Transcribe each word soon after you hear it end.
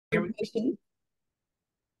Hear me?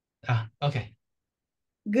 Okay.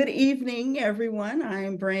 Good evening, everyone. I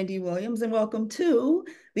am Brandy Williams, and welcome to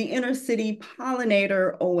the Inner City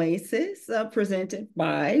Pollinator Oasis, presented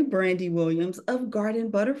by Brandy Williams of Garden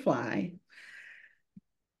Butterfly.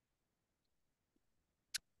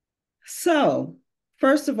 So,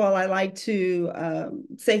 first of all, I'd like to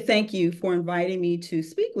say thank you for inviting me to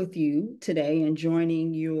speak with you today and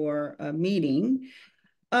joining your meeting.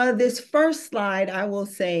 This first slide, I will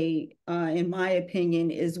say, in my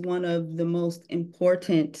opinion, is one of the most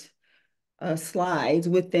important slides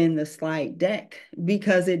within the slide deck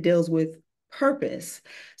because it deals with purpose.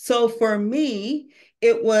 So for me,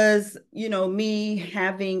 it was, me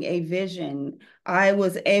having a vision. I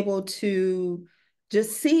was able to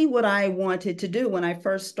just see what I wanted to do when I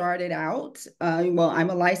first started out. Well, I'm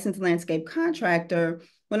a licensed landscape contractor.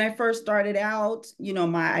 When I first started out,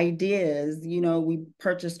 my ideas, we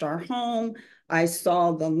purchased our home. I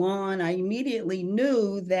saw the lawn. I immediately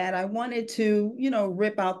knew that I wanted to,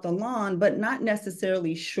 rip out the lawn, but not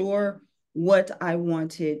necessarily sure what I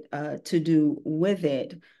wanted to do with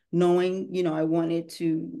it. Knowing, I wanted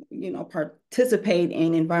to, participate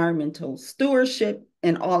in environmental stewardship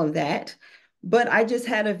and all of that. But I just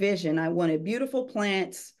had a vision. I wanted beautiful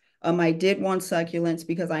plants. I did want succulents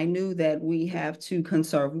because I knew that we have to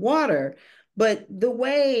conserve water. But the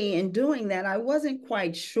way in doing that, I wasn't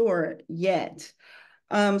quite sure yet.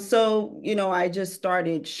 So, I just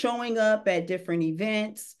started showing up at different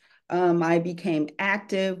events. I became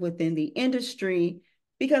active within the industry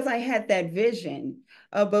because I had that vision.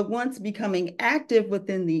 But once becoming active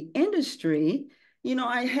within the industry,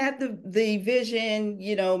 I had the vision,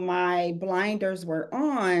 my blinders were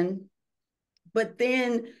on, but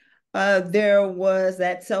then there was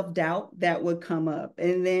that self-doubt that would come up.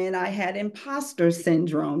 And then I had imposter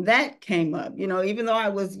syndrome that came up, even though I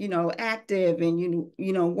was, active and,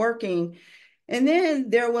 working. And then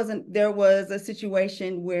there was a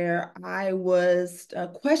situation where I was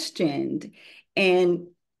questioned and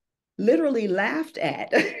literally laughed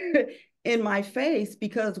at in my face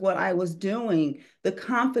because what I was doing, the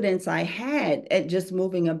confidence I had at just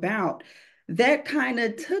moving about, that kind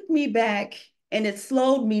of took me back and it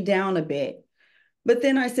slowed me down a bit. But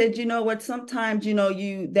then I said, you know what, sometimes,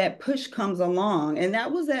 that push comes along. And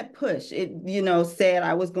that was that push. It, said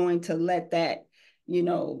I was going to let that,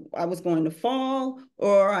 I was going to fall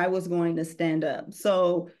or I was going to stand up.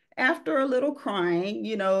 So after a little crying,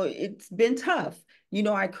 it's been tough.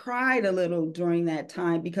 I cried a little during that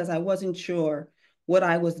time because I wasn't sure what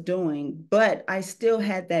I was doing, but I still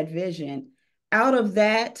had that vision. Out of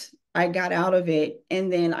that, I got out of it. And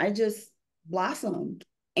then I just blossomed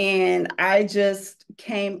and I just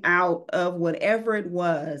came out of whatever it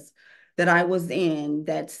was that I was in,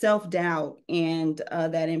 that self-doubt and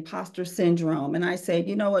that imposter syndrome. And I said,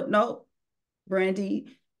 you know what? No,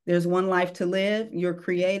 Brandy, there's one life to live. You're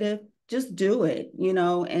creative. Just do it,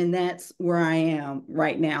 and that's where I am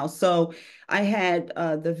right now. So I had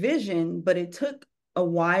the vision, but it took a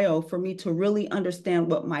while for me to really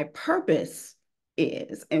understand what my purpose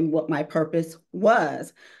is and what my purpose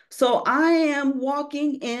was. So I am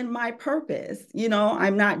walking in my purpose.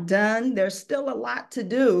 I'm not done. There's still a lot to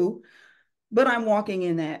do, but I'm walking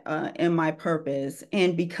in that in my purpose.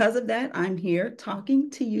 And because of that, I'm here talking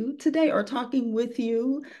to you today or talking with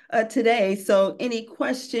you today. So any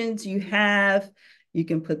questions you have, you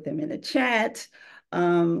can put them in the chat.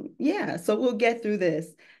 Yeah, so we'll get through this.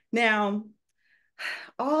 Now,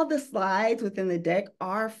 all the slides within the deck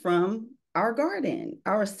are from our garden,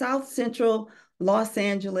 our South Central Los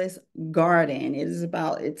Angeles garden.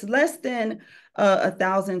 It's less than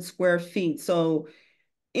 1,000 square feet. So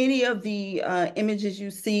any of the images you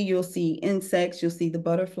see, you'll see insects, you'll see the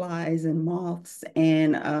butterflies and moths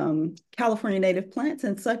and California native plants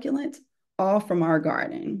and succulents, all from our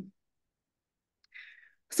garden.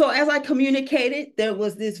 So as I communicated, there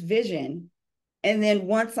was this vision. And then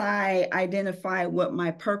once I identified what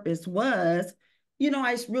my purpose was,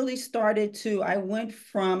 I really started I went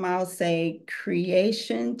from, I'll say,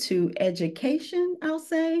 creation to education, I'll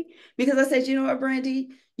say, because I said, you know what, Brandy,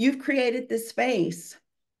 you've created this space.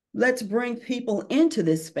 Let's bring people into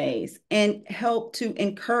this space and help to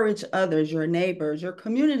encourage others, your neighbors, your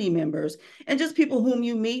community members, and just people whom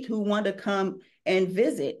you meet who want to come and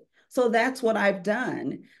visit. So that's what I've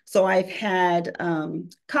done. So I've had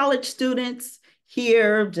college students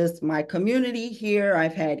here, just my community here.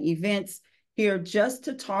 I've had events here just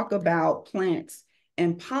to talk about plants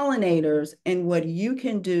and pollinators and what you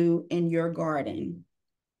can do in your garden.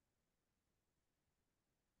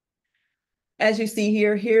 As you see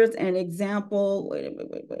here, here's an example.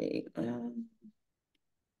 Wait.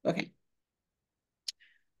 Okay.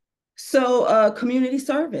 So, community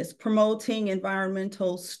service, promoting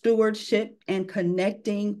environmental stewardship and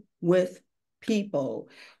connecting with people.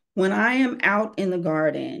 When I am out in the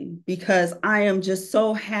garden, because I am just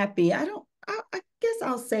so happy, I guess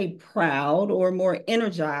I'll say proud or more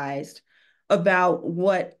energized about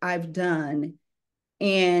what I've done.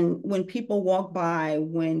 And when people walk by,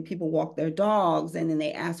 when people walk their dogs, and then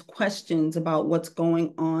they ask questions about what's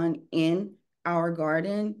going on in our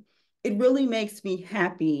garden, it really makes me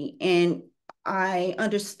happy. And I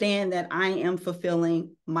understand that I am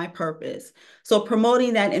fulfilling my purpose. So,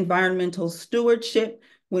 promoting that environmental stewardship,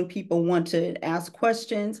 when people want to ask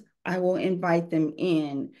questions, I will invite them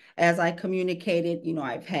in. As I communicated,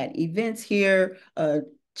 I've had events here.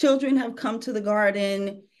 Children have come to the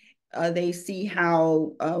garden. They see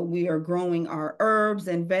how we are growing our herbs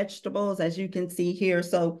and vegetables, as you can see here.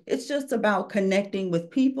 So it's just about connecting with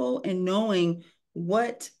people and knowing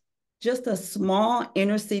what just a small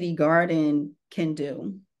inner city garden can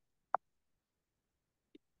do.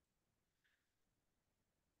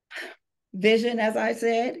 Vision, as I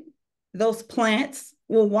said, those plants.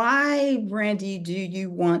 Well, why, Brandy, do you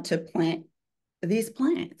want to plant these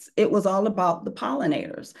plants? It was all about the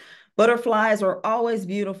pollinators. Butterflies were always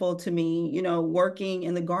beautiful to me. Working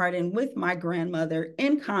in the garden with my grandmother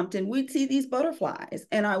in Compton, we'd see these butterflies,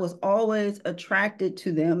 and I was always attracted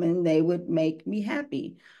to them, and they would make me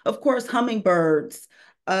happy. Of course, hummingbirds,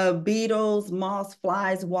 beetles, moths,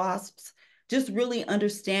 flies, wasps, just really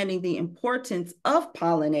understanding the importance of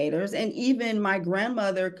pollinators, and even my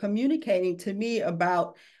grandmother communicating to me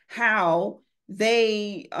about how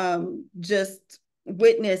they just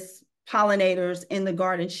witness pollinators in the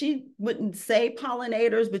garden. She wouldn't say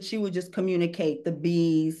pollinators, but she would just communicate the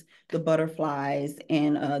bees, the butterflies,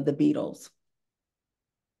 and the beetles.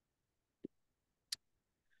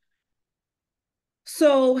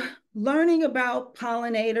 So, learning about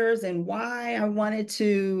pollinators and why I wanted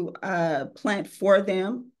to plant for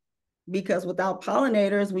them, because without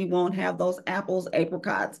pollinators, we won't have those apples,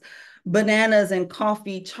 apricots, bananas, and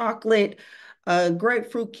coffee, chocolate,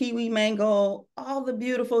 grapefruit, kiwi, mango, all the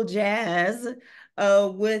beautiful jazz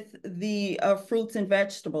with the fruits and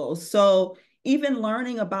vegetables. So even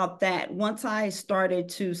learning about that, once I started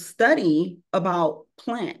to study about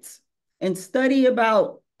plants and study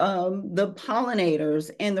about the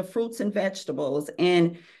pollinators and the fruits and vegetables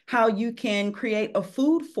and how you can create a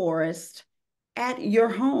food forest at your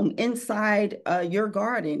home, inside your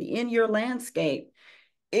garden, in your landscape.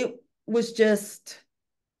 It was just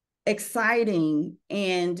exciting,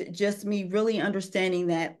 and just me really understanding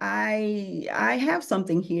that I have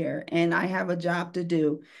something here and I have a job to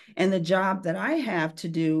do. And the job that I have to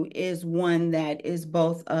do is one that is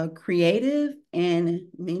both creative and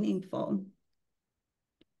meaningful.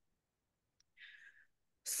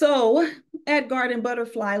 So at Garden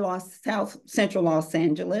Butterfly, South Central Los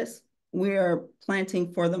Angeles, we're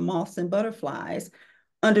planting for the moths and butterflies,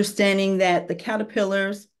 understanding that the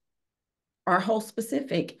caterpillars are host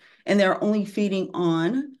specific and they're only feeding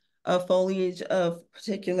on foliage of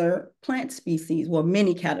particular plant species, well,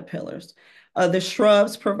 many caterpillars. The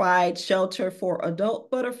shrubs provide shelter for adult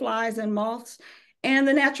butterflies and moths, and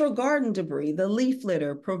the natural garden debris, the leaf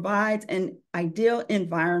litter, provides an ideal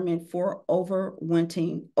environment for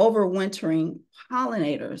overwintering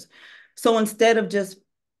pollinators. So instead of just,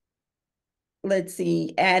 let's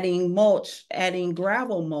see, adding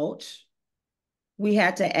gravel mulch, we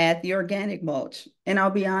had to add the organic mulch. And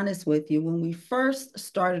I'll be honest with you, when we first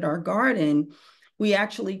started our garden, we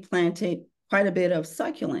actually planted quite a bit of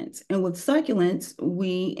succulents. And with succulents,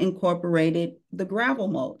 we incorporated the gravel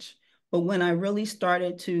mulch. But when I really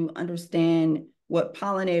started to understand what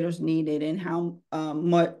pollinators needed and how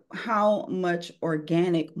much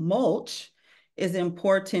organic mulch is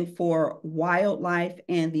important for wildlife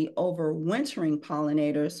and the overwintering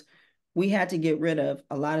pollinators, we had to get rid of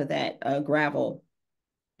a lot of that gravel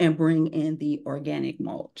and bring in the organic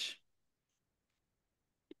mulch.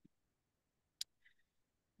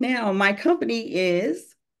 Now, the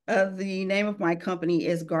name of my company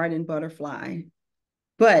is Garden Butterfly.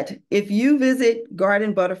 But if you visit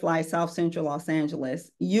Garden Butterfly, South Central Los Angeles,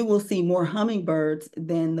 you will see more hummingbirds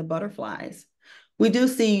than the butterflies. We do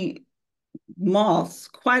see moths,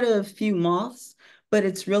 quite a few moths, but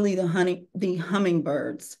it's really the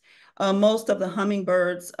hummingbirds. Most of the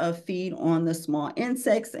hummingbirds feed on the small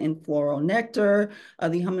insects and floral nectar.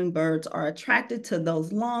 The hummingbirds are attracted to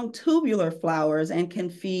those long tubular flowers and can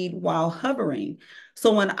feed while hovering.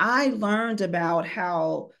 So when I learned about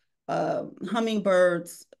how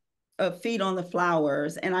hummingbirds feed on the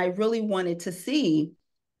flowers, and I really wanted to see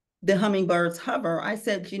the hummingbirds hover, I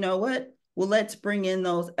said, you know what? Well, let's bring in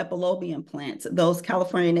those epilobium plants, those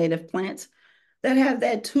California native plants that have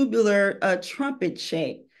that tubular trumpet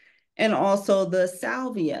shape, and also the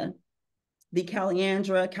salvia, the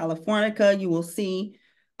Caliandra californica. You will see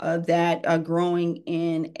that growing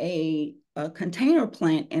in a container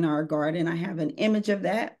plant in our garden. I have an image of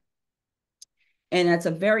that. And that's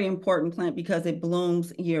a very important plant because it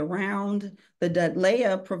blooms year round. The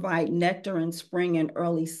Dudleyas provide nectar in spring and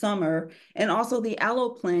early summer. And also the aloe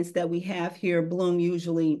plants that we have here bloom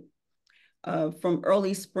usually from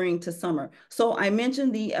early spring to summer. So I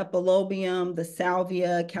mentioned the epilobium, the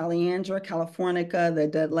salvia, Caliandra californica, the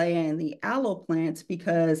Dudleya, and the aloe plants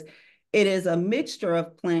because it is a mixture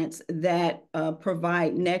of plants that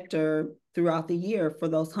provide nectar throughout the year for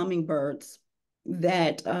those hummingbirds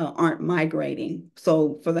that aren't migrating.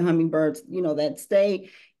 So for the hummingbirds, that stay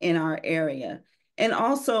in our area. And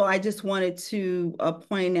also, I just wanted to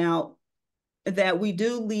point out that we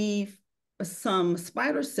do leave some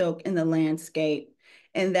spider silk in the landscape.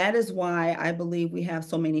 And that is why I believe we have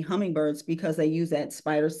so many hummingbirds, because they use that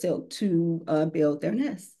spider silk to build their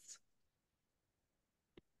nests.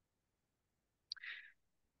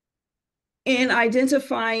 In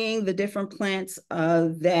identifying the different plants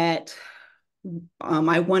that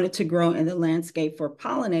I wanted to grow in the landscape for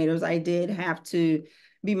pollinators, I did have to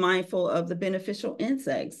be mindful of the beneficial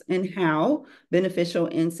insects and how beneficial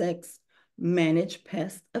insects manage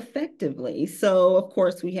pests effectively. So, of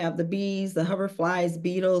course, we have the bees, the hoverflies,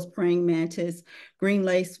 beetles, praying mantis, green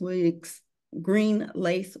lace wings,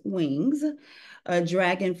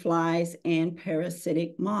 dragonflies, and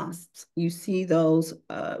parasitic moths. You see those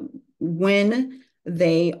when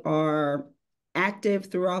they are active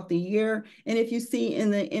throughout the year. And if you see in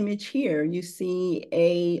the image here, you see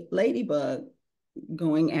a ladybug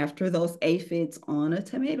going after those aphids on a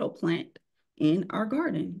tomato plant in our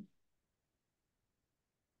garden.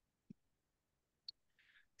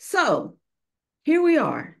 So here we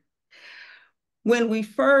are. When we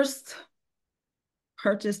first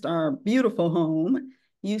purchased our beautiful home,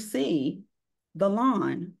 you see the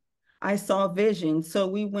lawn. I saw vision. So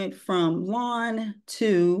we went from lawn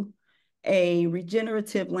to a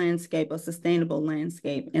regenerative landscape, a sustainable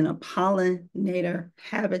landscape, in a pollinator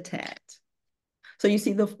habitat. So you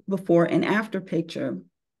see the before and after picture.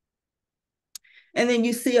 And then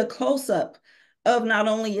you see a close-up of not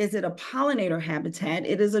only is it a pollinator habitat,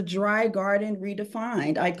 it is a dry garden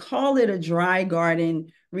redefined. I call it a dry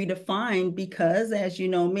garden redefined because, as you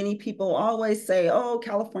know, many people always say, oh,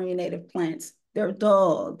 California native plants, they're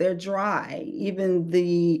dull, they're dry, even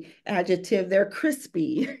the adjective, they're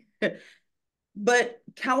crispy. But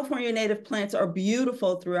California native plants are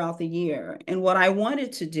beautiful throughout the year. And what I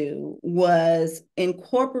wanted to do was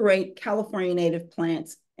incorporate California native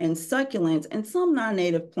plants and succulents and some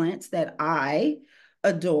non-native plants that I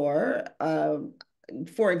adore.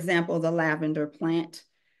 For example, the lavender plant.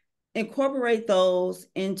 Incorporate those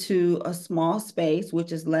into a small space,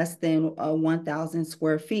 which is less than 1,000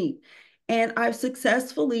 square feet. And I've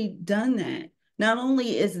successfully done that. Not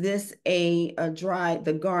only is this the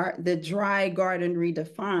dry garden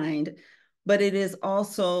redefined, but it is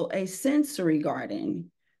also a sensory garden.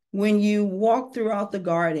 When you walk throughout the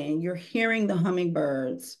garden, you're hearing the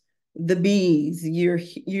hummingbirds, the bees, you're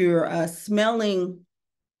smelling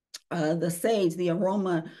the sage, the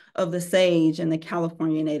aroma of the sage and the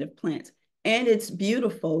California native plants. And it's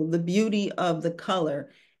beautiful, the beauty of the color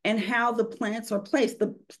and how the plants are placed,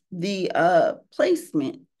 the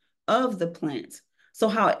placement of the plants. So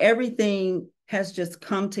how everything has just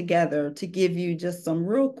come together to give you just some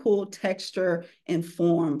real cool texture and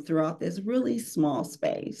form throughout this really small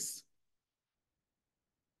space.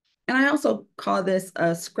 And I also call this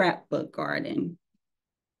a scrapbook garden.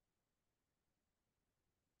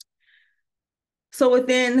 So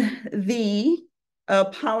within the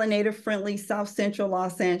pollinator-friendly South Central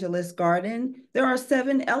Los Angeles garden, there are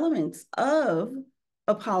 7 elements of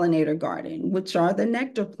a pollinator garden, which are the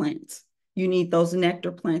nectar plants. You need those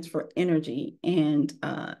nectar plants for energy and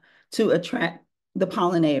to attract the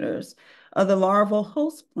pollinators. The larval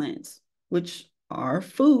host plants, which are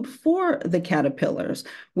food for the caterpillars.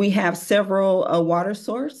 We have several water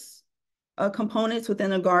source components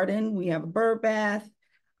within a garden. We have a bird bath,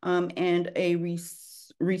 and a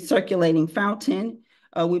recirculating fountain.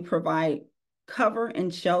 We provide cover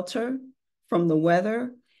and shelter from the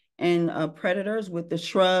weather and predators with the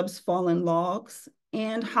shrubs, fallen logs,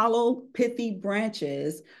 and hollow pithy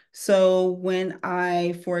branches. So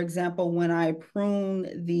for example, when I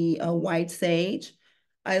prune the white sage,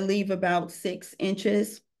 I leave about 6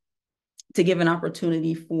 inches to give an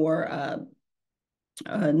opportunity for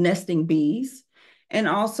nesting bees. And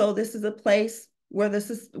also, this is a place where this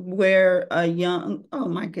is where a young, oh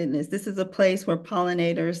my goodness, this is a place where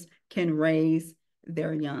pollinators can raise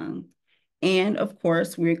their young. And of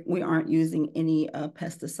course, we aren't using any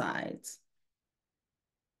pesticides.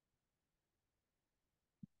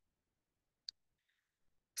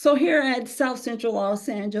 So here at South Central Los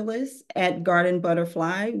Angeles at Garden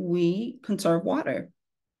Butterfly, we conserve water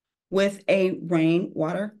with a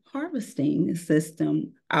rainwater harvesting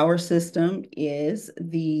system. Our system is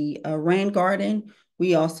the rain garden.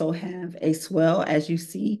 We also have a swell, as you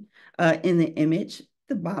see in the image,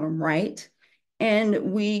 the bottom right.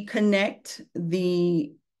 And we connect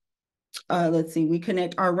the let's see, we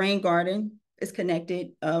connect our rain garden is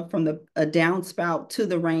connected from the a downspout to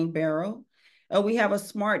the rain barrel. We have a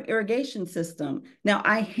smart irrigation system. Now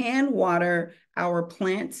I hand water our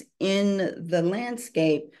plants in the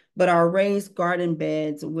landscape, but our raised garden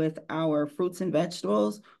beds with our fruits and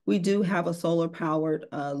vegetables, we do have a solar powered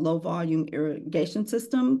low volume irrigation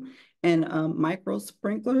system and micro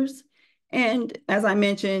sprinklers. And as I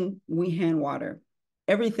mentioned, we hand water.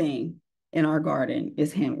 Everything in our garden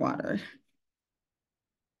is hand water.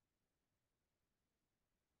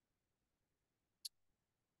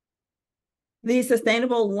 The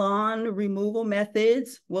sustainable lawn removal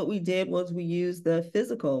methods, what we did was we used the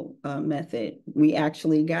physical method. We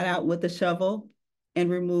actually got out with a shovel and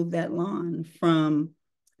removed that lawn from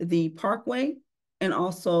the parkway and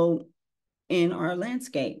also in our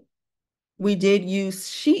landscape. We did use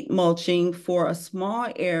sheet mulching for a small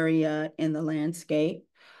area in the landscape.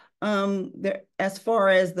 As far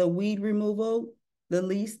as the weed removal, the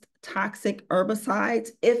least toxic herbicides,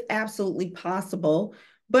 if absolutely possible,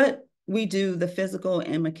 but we do the physical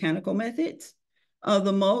and mechanical methods.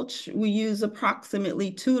 The mulch, we use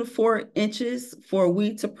approximately 2 to 4 inches for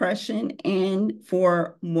weed suppression and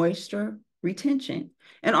for moisture retention.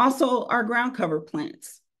 And also our ground cover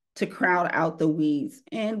plants to crowd out the weeds.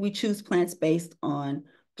 And we choose plants based on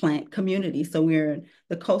plant community. So we're in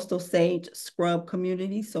the coastal sage scrub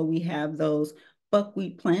community. So we have those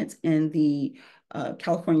buckwheat plants and the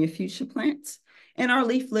California fuchsia plants. And our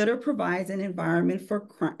leaf litter provides an environment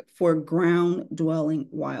for ground dwelling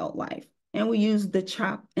wildlife. And we use the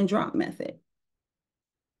chop and drop method.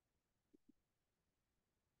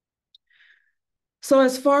 So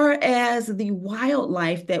as far as the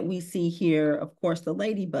wildlife that we see here, of course, the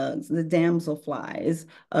ladybugs, the damselflies,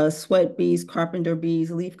 sweat bees, carpenter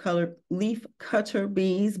bees, leaf cutter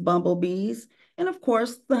bees, bumblebees, and of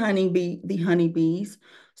course, the honeybees,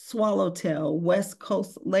 swallowtail, West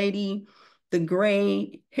Coast lady, the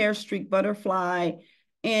gray hair streak butterfly,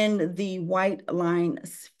 and the white line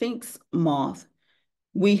sphinx moth.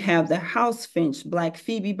 We have the house finch, black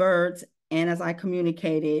phoebe birds, and as I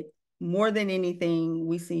communicated, more than anything,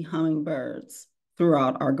 we see hummingbirds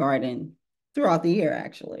throughout our garden, throughout the year,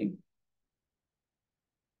 actually.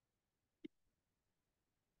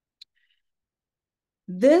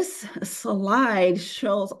 This slide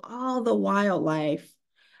shows all the wildlife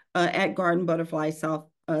at Garden Butterfly South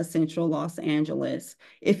Central Los Angeles.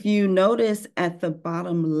 If you notice at the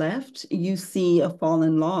bottom left, you see a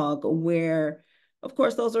fallen log where, of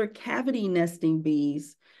course, those are cavity nesting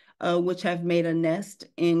bees, which have made a nest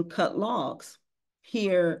in cut logs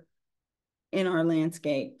here in our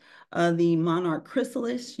landscape. The monarch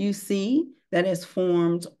chrysalis you see that is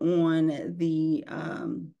formed on the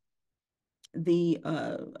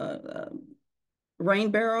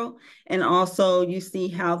rain barrel. And also you see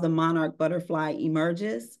how the monarch butterfly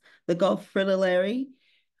emerges, the Gulf fritillary,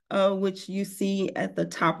 which you see at the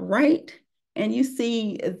top right. And you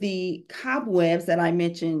see the cobwebs that I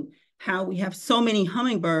mentioned, how we have so many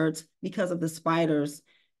hummingbirds because of the spiders,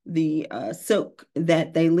 the silk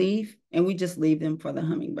that they leave, and we just leave them for the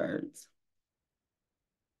hummingbirds.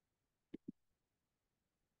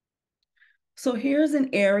 So here's an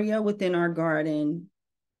area within our garden.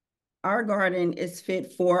 Our garden is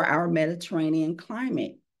fit for our Mediterranean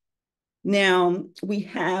climate. Now, we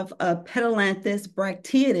have a Petalanthus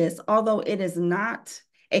bracteatus, although it is not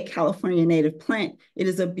a California native plant. It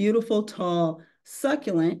is a beautiful, tall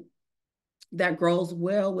succulent that grows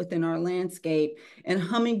well within our landscape. And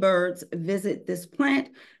hummingbirds visit this plant,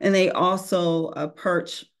 and they also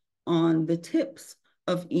perch on the tips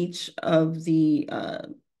of each of the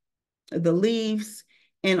leaves.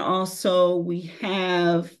 And also we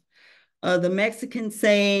have the Mexican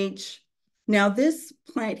sage. Now, this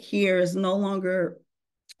plant here is no longer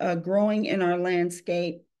growing in our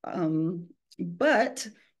landscape, but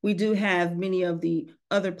we do have many of the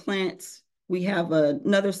other plants. We have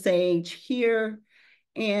another sage here,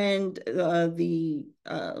 and this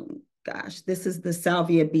is the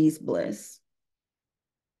Salvia bee's bliss.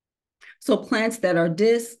 So plants that are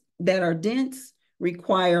dense,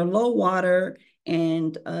 require low water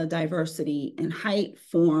and diversity in height,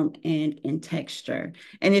 form, and in texture.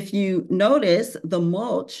 And if you notice, the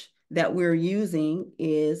mulch that we're using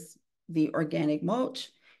is the organic mulch.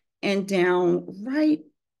 And down right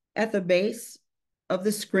at the base of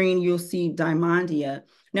the screen, you'll see Diamondia.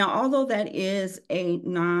 Now, although that is a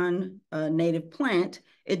non-native plant,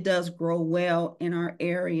 it does grow well in our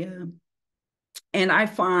area. And I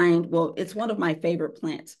find, well, it's one of my favorite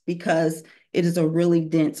plants because it is a really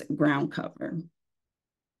dense ground cover.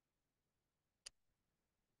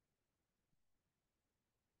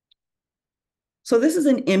 So this is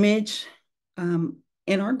an image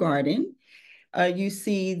in our garden. You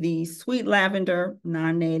see the sweet lavender,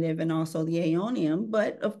 non-native, and also the aeonium,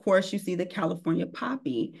 but of course you see the California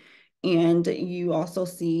poppy. And you also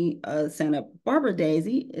see Santa Barbara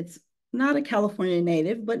daisy. It's not a California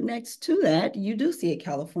native, but next to that, you do see a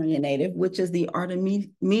California native, which is the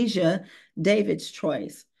Artemisia David's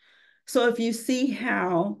choice. So if you see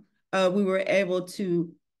how we were able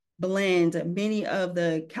to blend many of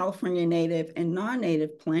the California native and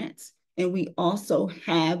non-native plants, and we also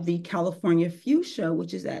have the California fuchsia,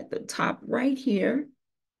 which is at the top right here.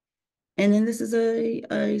 And then this is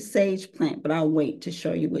a sage plant, but I'll wait to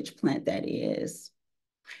show you which plant that is.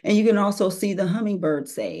 And you can also see the hummingbird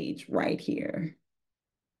sage right here.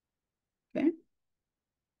 Okay.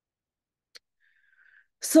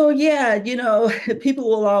 So yeah, people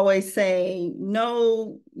will always say,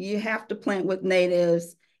 no, you have to plant with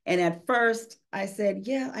natives. And at first I said,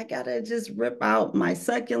 yeah, I gotta just rip out my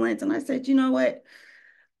succulents. And I said, you know what?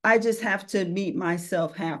 I just have to meet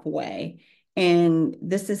myself halfway. And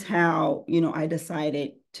this is how, I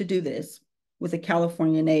decided to do this with the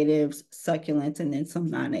California natives, succulents, and then some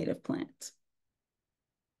non-native plants.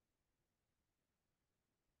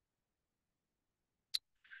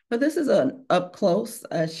 But this is an up close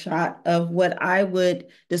shot of what I would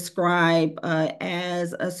describe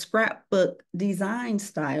as a scrapbook design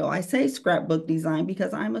style. I say scrapbook design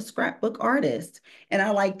because I'm a scrapbook artist and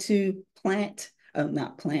I like to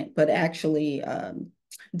not plant, but actually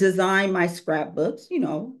design my scrapbooks.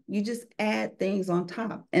 You just add things on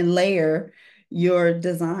top and layer your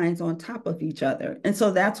designs on top of each other. And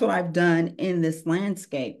so that's what I've done in this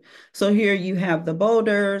landscape. So here you have the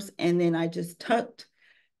boulders, and then I just tucked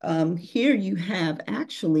here you have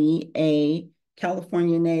actually a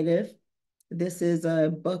California native. This is a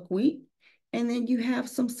buckwheat. And then you have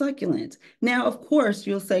some succulents. Now, of course,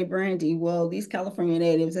 you'll say, Brandy, well, these California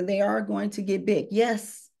natives, and they are going to get big.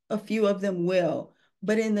 Yes, a few of them will.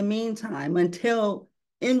 But in the meantime, until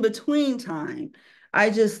in between time, I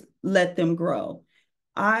just let them grow.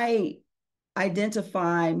 I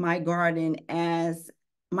identify my garden as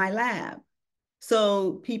my lab.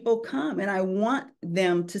 So people come and I want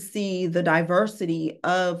them to see the diversity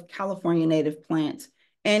of California native plants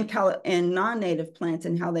and non-native plants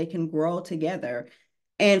and how they can grow together.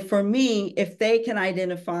 And for me, if they can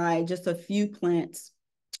identify just a few plants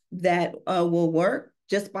that will work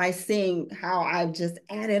just by seeing how I've just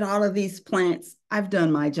added all of these plants, I've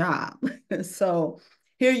done my job. So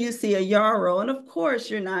here you see a yarrow, and of course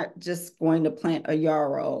you're not just going to plant a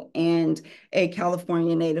yarrow and a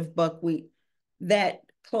California native buckwheat that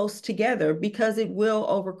close together because it will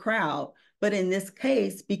overcrowd. But in this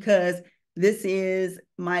case, because this is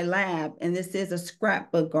my lab and this is a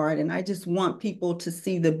scrapbook garden, I just want people to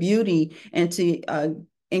see the beauty and to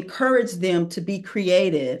encourage them to be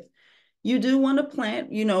creative. You do want to plant,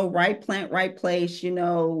 right plant, right place,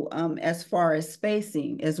 as far as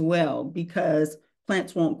spacing as well, because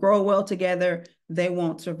plants won't grow well together, they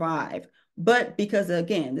won't survive. But because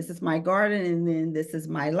again, this is my garden and then this is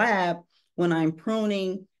my lab, when I'm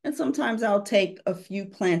pruning, and sometimes I'll take a few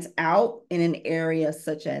plants out in an area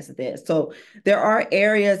such as this. So there are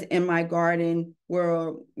areas in my garden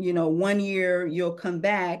where, 1 year you'll come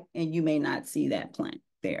back and you may not see that plant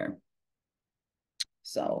there.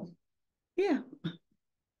 So, yeah.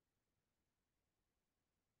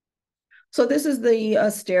 So this is the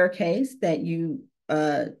staircase that you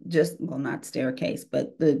well, not staircase,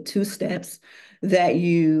 but the 2 steps that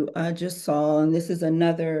you just saw. And this is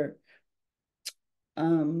another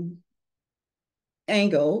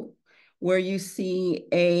angle where you see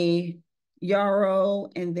a yarrow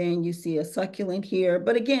and then you see a succulent here.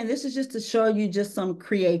 But again, this is just to show you just some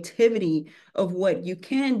creativity of what you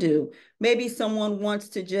can do. Maybe someone wants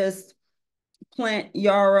to just plant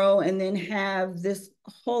yarrow and then have this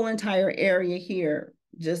whole entire area here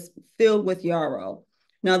just filled with yarrow.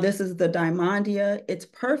 Now, this is the Diamondia. It's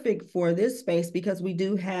perfect for this space because we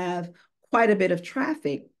do have quite a bit of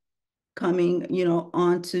traffic coming,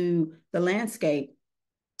 onto the landscape.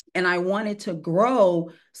 and I wanted to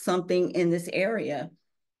grow something in this area.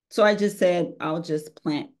 So I just said, I'll just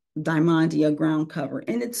plant Diamondia ground cover.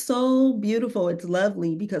 And it's so beautiful. It's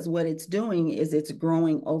lovely because what it's doing is it's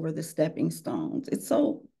growing over the stepping stones. It's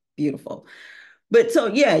so beautiful. But so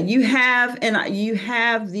yeah, you have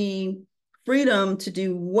the freedom to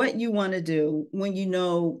do what you want to do when you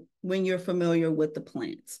know when you're familiar with the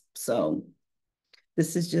plants. So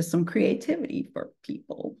this is just some creativity for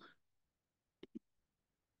people.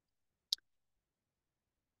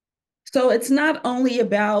 So it's not only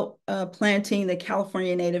about planting the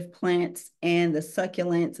California native plants and the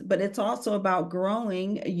succulents, but it's also about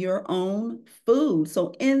growing your own food.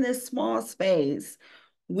 So in this small space,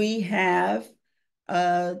 we have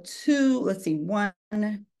let's see,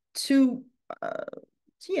 two,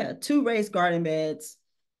 uh, two raised garden beds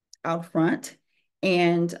out front.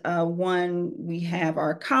 And one, we have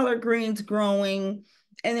our collard greens growing,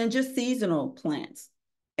 and then just seasonal plants.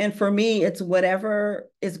 And for me, it's whatever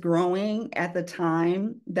is growing at the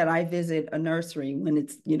time that I visit a nursery when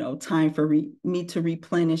it's, time for me to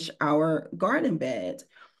replenish our garden bed.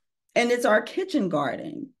 And it's our kitchen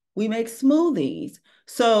garden. We make smoothies.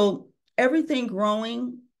 So everything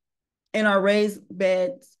growing in our raised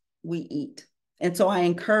beds, we eat. And so I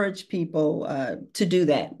encourage people to do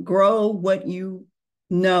that. Grow what you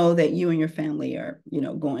know that you and your family are,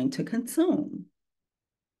 going to consume.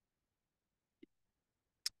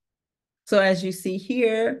 So as you see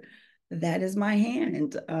here, that is my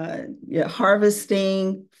hand,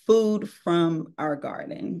 harvesting food from our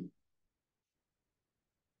garden.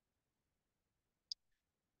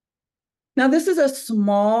 Now, this is a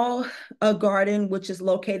small garden which is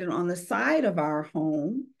located on the side of our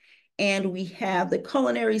home. And we have the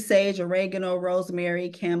culinary sage, oregano, rosemary,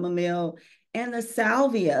 chamomile, and the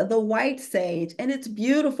salvia, the white sage. And it's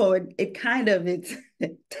beautiful. It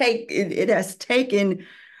has taken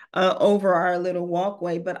over our little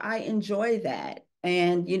walkway, but I enjoy that.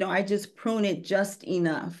 And, I just prune it just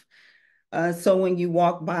enough. So when you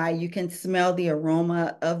walk by, you can smell the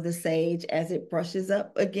aroma of the sage as it brushes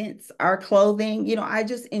up against our clothing. I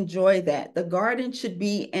just enjoy that. The garden should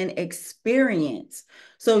be an experience.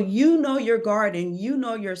 So you know your garden, you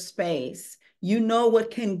know your space, you know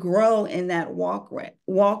what can grow in that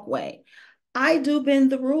walkway. I do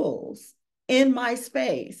bend the rules in my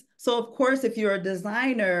space. So, of course, if you're a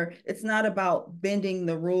designer, it's not about bending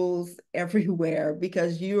the rules everywhere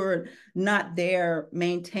because you're not there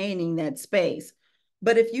maintaining that space.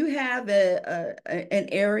 But if you have an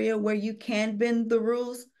area where you can bend the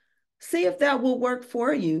rules, see if that will work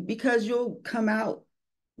for you because you'll come out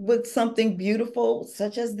with something beautiful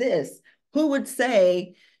such as this. Who would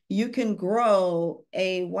say you can grow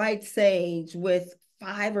a white sage with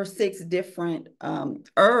 5 or 6 different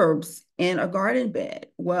herbs in a garden bed?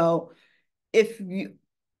 Well, if you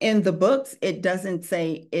in the books, it doesn't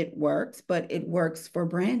say it works, but it works for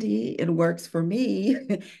Brandy. It works for me.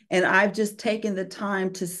 And I've just taken the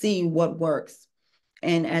time to see what works.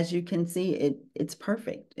 And as you can see, it's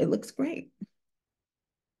perfect. It looks great.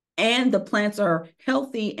 And the plants are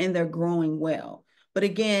healthy and they're growing well. But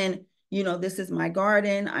again, this is my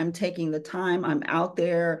garden. I'm taking the time. I'm out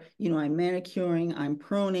there, I'm manicuring, I'm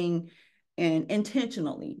pruning, and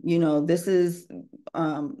intentionally,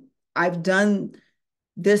 I've done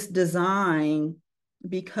this design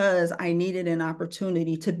because I needed an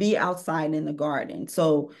opportunity to be outside in the garden.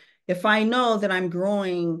 So if I know that I'm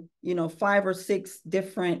growing, 5 or 6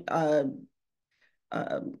 different, uh,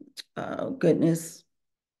 goodness,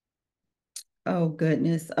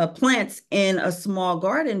 plants in a small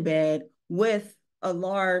garden bed with a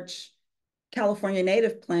large California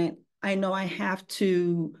native plant, I know I have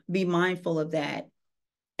to be mindful of that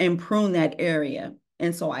and prune that area.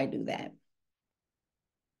 And so I do that.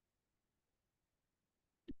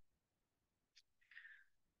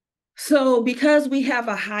 So because we have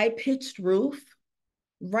a high-pitched roof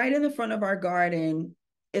right in the front of our garden,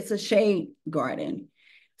 it's a shade garden.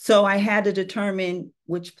 So I had to determine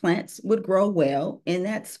which plants would grow well in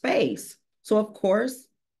that space. So of course,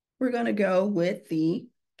 we're going to go with the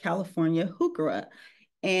California heuchera.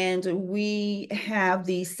 And we have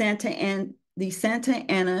the Santa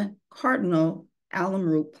Ana cardinal alum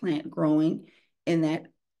root plant growing in that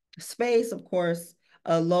space. Of course,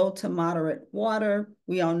 low to moderate water.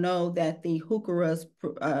 We all know that the heucheras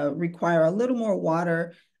require a little more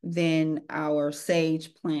water than our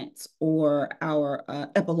sage plants or our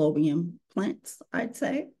epilobium plants, I'd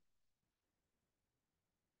say.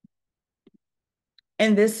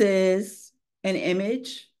 And this is an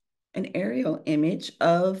aerial image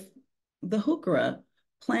of the heuchera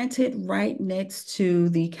planted right next to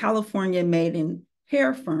the California maiden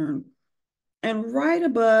hair fern. And right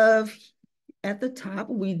above at the top,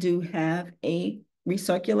 we do have a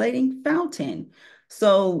recirculating fountain.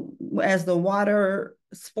 So as the water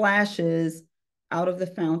splashes out of the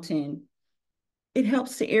fountain, it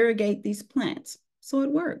helps to irrigate these plants. So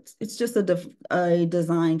it works. It's just a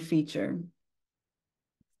design feature.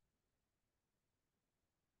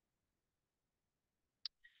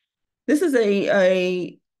 This is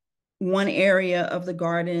a one area of the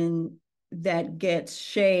garden that gets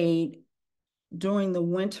shade during the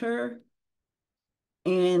winter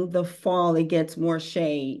and the fall, it gets more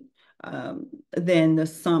shade than the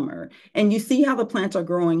summer. And you see how the plants are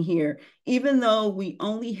growing here. Even though we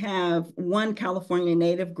only have one California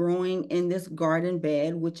native growing in this garden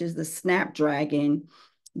bed, which is the snapdragon,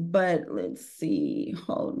 but let's see,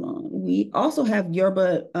 hold on.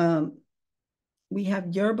 We have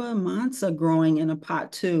yerba mansa growing in a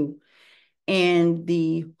pot too, and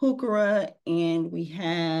the heuchera, and we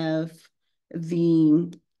have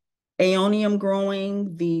the aeonium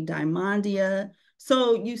growing, the diamondia.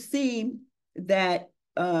 So you see that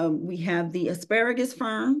we have the asparagus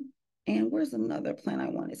fern. And where's another plant I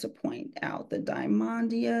wanted to point out? The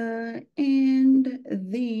diamondia and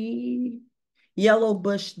the yellow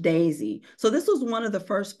bush daisy. So this was one of the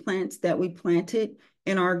first plants that we planted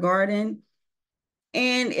in our garden.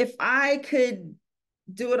 And if I could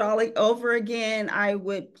do it all over again, I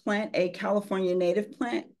would plant a California native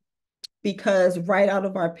plant because right out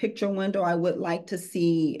of our picture window, I would like to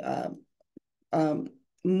see um,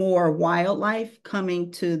 more wildlife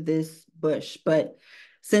coming to this bush. But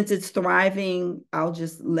since it's thriving, I'll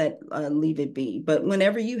just leave it be. But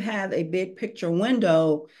whenever you have a big picture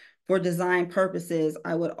window for design purposes,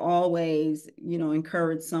 I would always,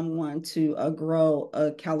 encourage someone to grow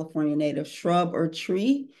a California native shrub or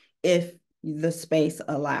tree if the space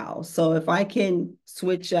allows. So if I can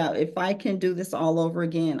switch out, if I can do this all over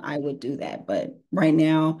again, I would do that. But right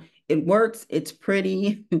now it works, it's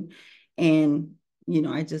pretty, and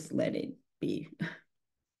I just let it be.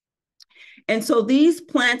 And so these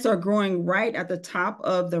plants are growing right at the top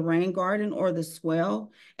of the rain garden or the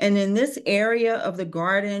swell. And in this area of the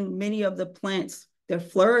garden, many of the plants, they're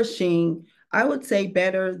flourishing, I would say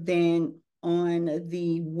better than on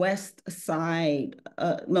the west side,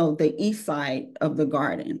 no, the east side of the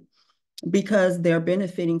garden, because they're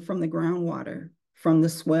benefiting from the groundwater, from the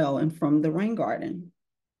swell, and from the rain garden.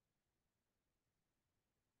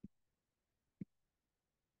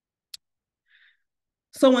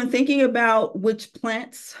 So when thinking about which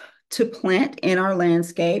plants to plant in our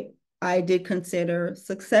landscape, I did consider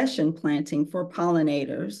succession planting for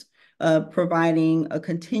pollinators, providing a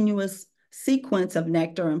continuous sequence of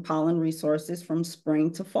nectar and pollen resources from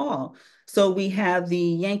spring to fall. So we have the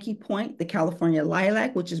Yankee Point, the California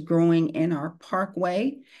lilac, which is growing in our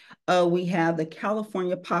parkway. We have the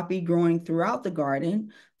California poppy growing throughout the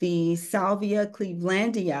garden, the Salvia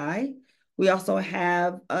clevelandii. We also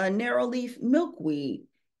have a narrowleaf milkweed,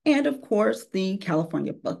 and of course, the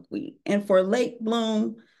California buckwheat. And for late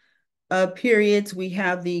bloom periods, we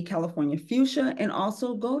have the California fuchsia and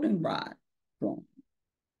also goldenrod growing.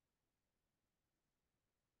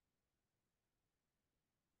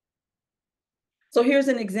 So here's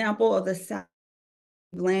an example of the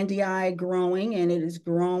Glandii growing, and it is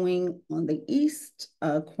growing on the east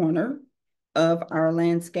corner of our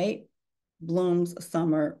landscape. Blooms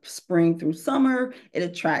spring through summer. It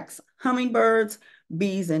attracts hummingbirds,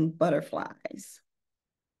 bees, and butterflies.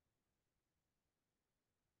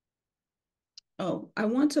 Oh, I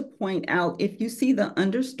want to point out, if you see the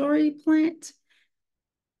understory plant,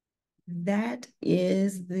 that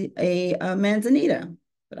is a manzanita,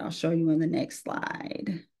 but I'll show you in the next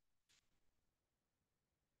slide.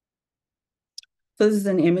 So this is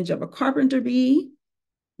an image of a carpenter bee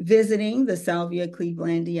visiting the Salvia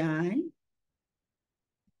clevelandii.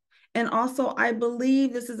 And also, I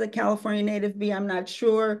believe this is a California native bee. I'm not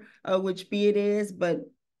sure which bee it is, but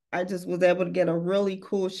I just was able to get a really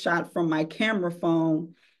cool shot from my camera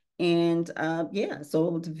phone. And yeah,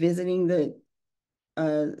 so it's visiting the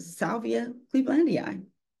Salvia clevelandii.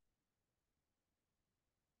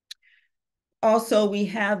 Also, we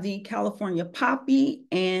have the California poppy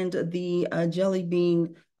and the jelly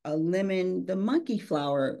bean lemon, the monkey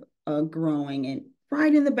flower growing. And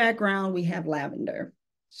right in the background, we have lavender.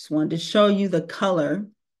 Just wanted to show you the color.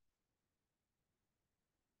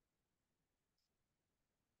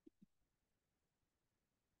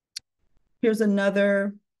 Here's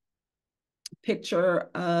another picture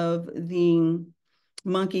of the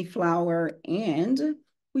monkey flower, and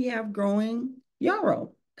we have growing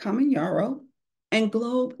yarrow, common yarrow, and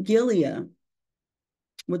globe gilia,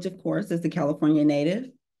 which of course is the California native.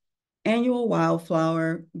 Annual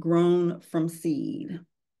wildflower grown from seed.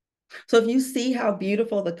 So if you see how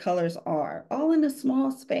beautiful the colors are, all in a small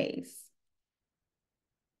space.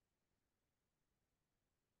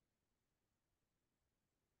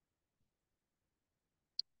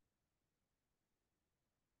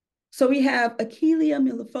 So we have Achillea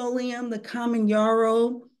millefolium, the common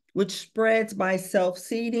yarrow, which spreads by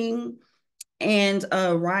self-seeding, and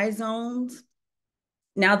rhizomes.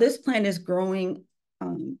 Now this plant is growing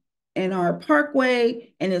in our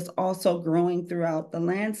parkway and is also growing throughout the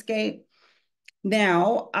landscape.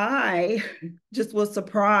 Now, I just was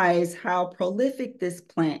surprised how prolific this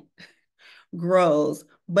plant grows,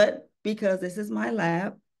 but because this is my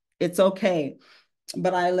lab, it's okay.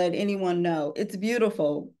 But I let anyone know it's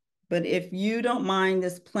beautiful. But if you don't mind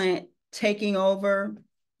this plant taking over,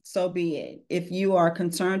 so be it. If you are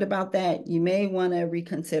concerned about that, you may want to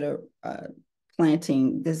reconsider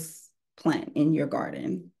planting this plant in your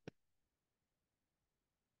garden.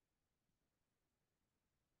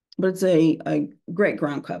 But it's a great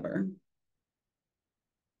ground cover.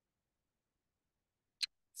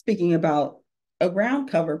 Speaking about a ground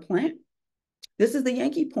cover plant, this is the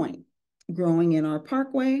Yankee Point, growing in our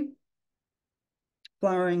parkway,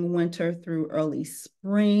 flowering winter through early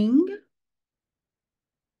spring.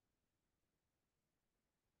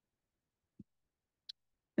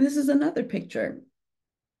 And this is another picture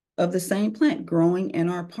of the same plant growing in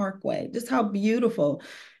our parkway. Just how beautiful.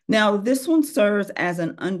 Now, this one serves as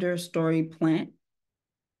an understory plant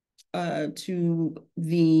to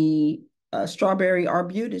the strawberry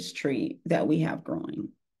arbutus tree that we have growing.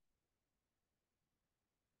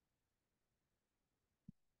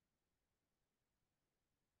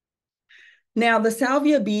 Now, the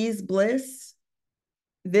Salvia bee's bliss,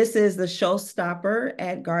 this is the showstopper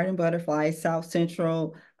at Garden Butterfly, South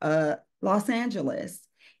Central Los Angeles.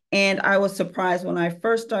 And I was surprised when I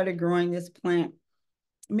first started growing this plant,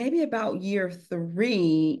 maybe about year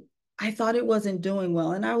 3, I thought it wasn't doing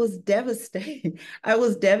well and I was devastated. I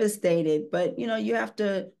was devastated, but you have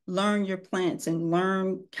to learn your plants and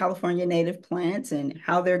learn California native plants and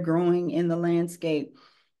how they're growing in the landscape.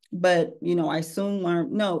 But I soon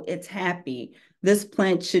learned, no, it's happy. This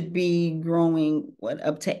plant should be growing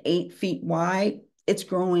up to 8 feet wide. It's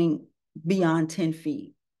growing beyond 10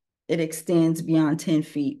 feet. It extends beyond 10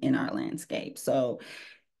 feet in our landscape. So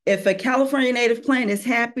if a California native plant is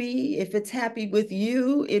happy, if it's happy with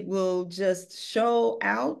you, it will just show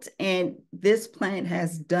out. And this plant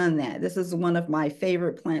has done that. This is one of my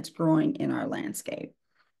favorite plants growing in our landscape.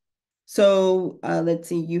 So let's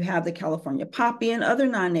see, you have the California poppy and other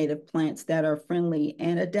non-native plants that are friendly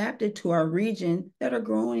and adapted to our region that are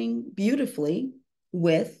growing beautifully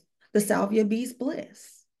with the Salvia bee's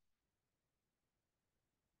bliss.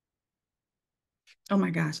 Oh my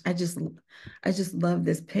gosh, I just love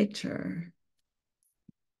this picture.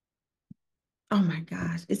 Oh my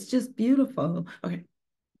gosh, it's just beautiful. Okay.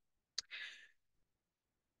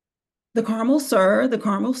 The caramel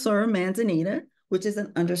sur manzanita, which is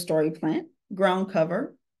an understory plant, ground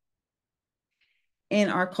cover in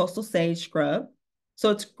our coastal sage scrub. So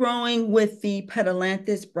it's growing with the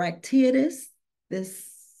Petalanthus bracteatus, this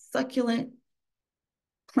succulent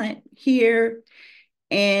plant here.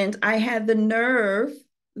 And I had the nerve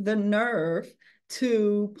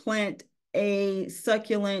to plant a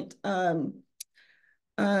succulent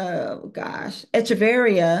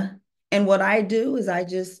echeveria. And what I do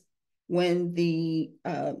is when the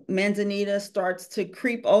manzanita starts to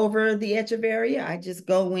creep over the echeveria, I just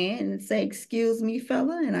go in and say, "Excuse me,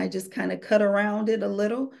 fella," and I just kind of cut around it a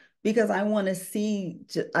little because I want to see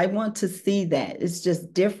that. It's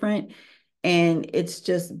just different and it's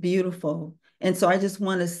just beautiful. And so I just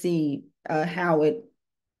want to see how it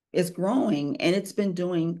is growing, and it's been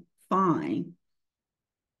doing fine.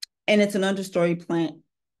 And it's an understory plant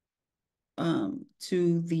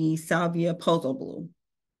to the Salvia poso blue.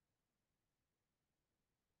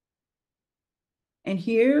 And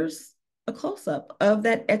here's a close-up of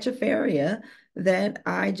that echeveria that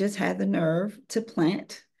I just had the nerve to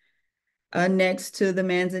plant next to the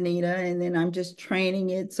manzanita. And then I'm just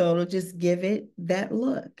training it so it'll just give it that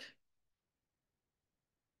look.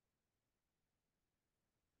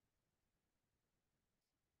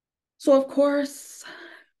 So of course,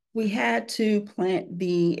 we had to plant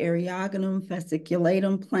the Eriogonum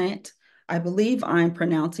fasciculatum plant. I believe I'm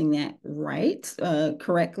pronouncing that right,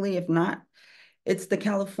 correctly. If not, it's the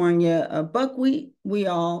California buckwheat we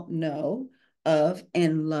all know of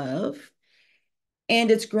and love. And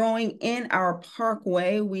it's growing in our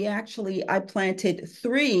parkway. I planted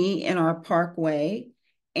 3 in our parkway,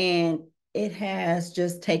 and it has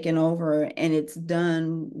just taken over and it's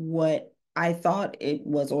done what I thought it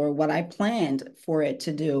was or what I planned for it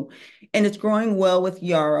to do. And it's growing well with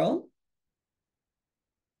yarrow.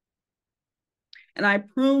 And I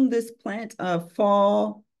pruned this plant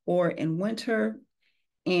fall or in winter.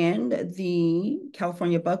 And the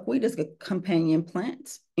California buckwheat is a companion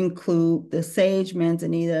plant, include the sage,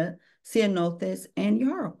 manzanita, ceanothus, and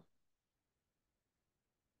yarrow.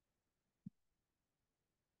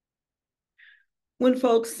 When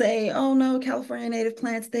folks say, "Oh no, California native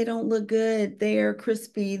plants, they don't look good. They're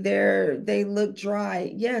crispy. They look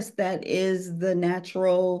dry." Yes, that is the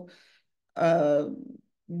natural uh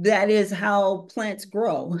that is how plants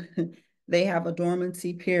grow. They have a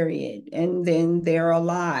dormancy period and then they're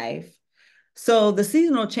alive. So the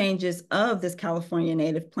seasonal changes of this California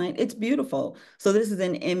native plant, it's beautiful. So this is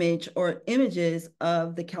an image or images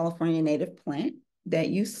of the California native plant that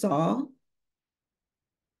you saw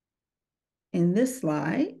in this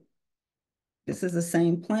slide. This is the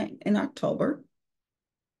same plant in October,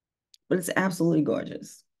 but it's absolutely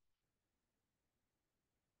gorgeous.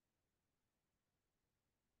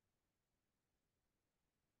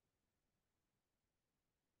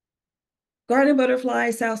 Garden Butterfly,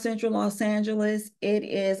 South Central Los Angeles. It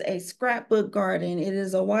is a scrapbook garden. It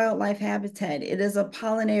is a wildlife habitat. It is a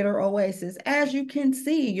pollinator oasis. As you can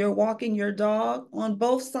see, you're walking your dog on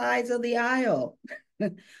both sides of the aisle.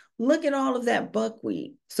 Look at all of that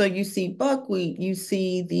buckwheat. So you see buckwheat, you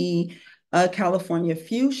see the California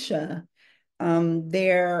fuchsia.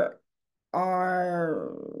 There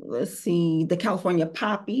are, let's see, the California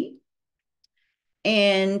poppy,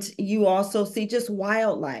 and you also see just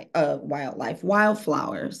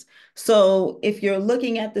wildflowers. So if you're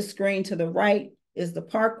looking at the screen, to the right is the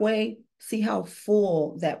parkway. See how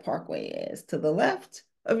full that parkway is. To the left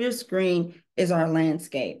of your screen is our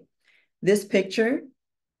landscape. This picture,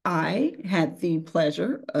 I had the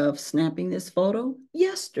pleasure of snapping this photo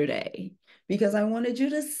yesterday because I wanted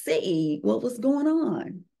you to see what was going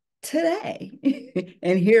on today.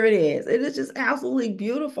 And here it is. It is just absolutely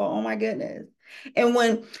beautiful. Oh my goodness. And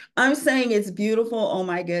when I'm saying it's beautiful, oh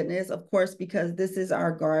my goodness, of course, because this is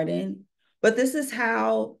our garden, but this is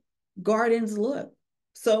how gardens look.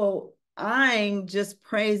 So I'm just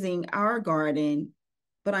praising our garden,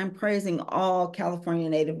 but I'm praising all California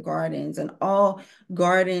native gardens and all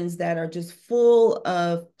gardens that are just full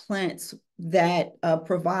of plants that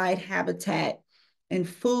provide habitat and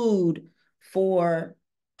food for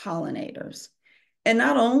pollinators. And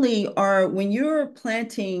not only are, when you're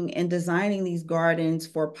planting and designing these gardens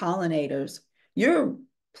for pollinators, you're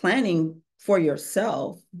planning for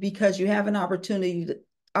yourself because you have an opportunity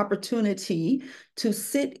to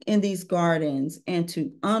sit in these gardens and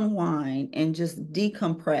to unwind and just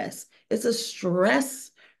decompress. It's a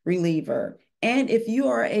stress reliever. And if you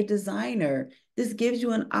are a designer, this gives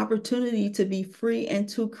you an opportunity to be free and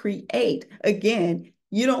to create. Again,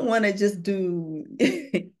 you don't want to just do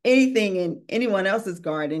anything in anyone else's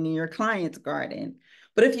garden, in your client's garden.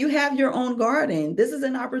 But if you have your own garden, this is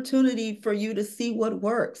an opportunity for you to see what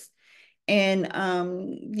works. And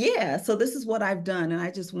yeah, so this is what I've done. And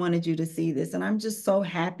I just wanted you to see this. And I'm just so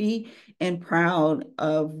happy and proud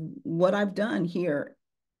of what I've done here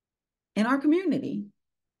in our community.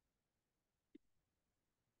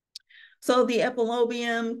 So the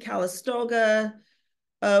Epilobium, Calistoga,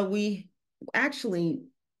 we actually,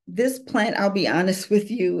 this plant, I'll be honest with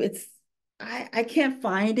you, I can't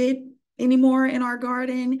find it anymore in our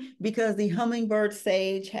garden because the hummingbird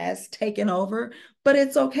sage has taken over, but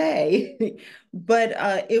it's okay.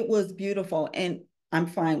 But it was beautiful and I'm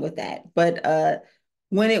fine with that. But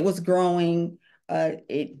when it was growing,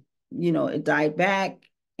 it died back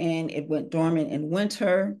and it went dormant in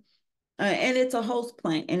winter. And it's a host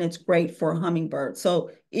plant and it's great for hummingbirds.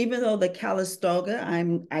 So even though the Calistoga,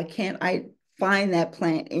 I find that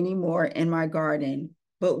plant anymore in my garden,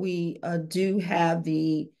 but we do have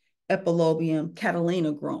the Epilobium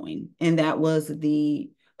catalina growing, and that was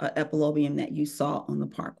the Epilobium that you saw on the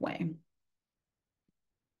parkway.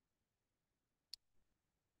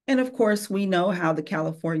 And of course, we know how the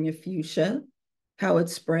California fuchsia, how it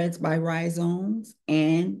spreads by rhizomes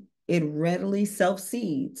and it readily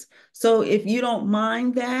self-seeds. So if you don't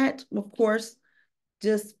mind that, of course,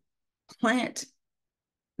 just plant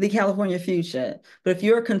the California fuchsia. But if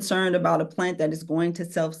you're concerned about a plant that is going to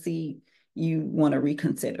self-seed, you want to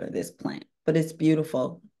reconsider this plant. But it's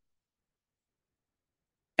beautiful.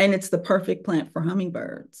 And it's the perfect plant for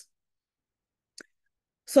hummingbirds.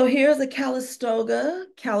 So here's a Calistoga,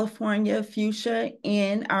 California fuchsia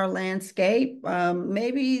in our landscape.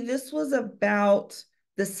 Maybe this was about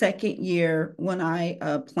the second year when I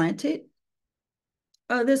planted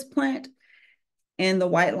this plant, and the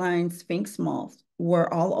white line sphinx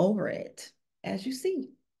were all over it, as you see.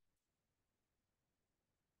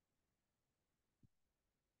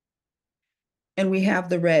 And we have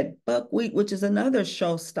the red buckwheat, which is another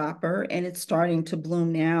showstopper, and it's starting to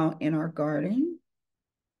bloom now in our garden.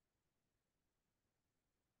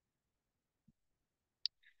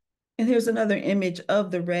 And here's another image of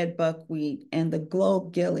the red buckwheat and the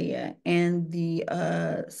globegilia and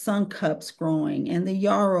the sun cups growing and the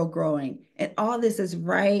yarrow growing. And all this is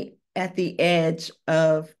right at the edge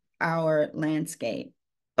of our landscape,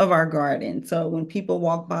 of our garden. So when people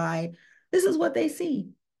walk by, this is what they see.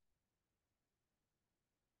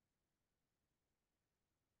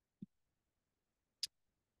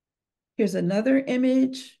 Here's another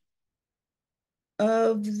image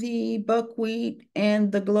of the buckwheat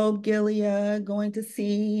and the globegilia going to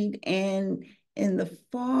seed. And in the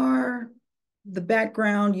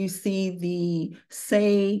background, you see the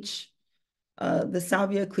sage, the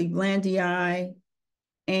Salvia clevelandii,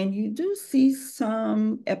 and you do see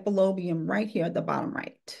some epilobium right here at the bottom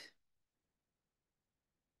right.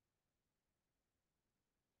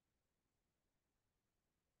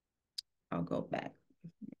 I'll go back.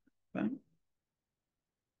 Right.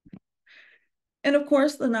 And of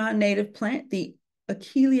course, the non-native plant, the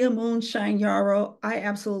Achillea moonshine yarrow. I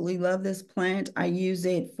absolutely love this plant. I use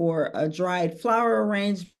it for dried flower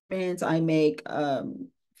arrangements. I make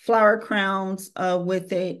flower crowns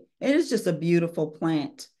with it. And it's just a beautiful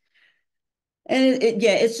plant. And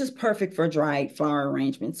yeah, it's just perfect for dried flower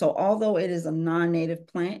arrangements. So although it is a non-native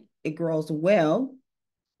plant, it grows well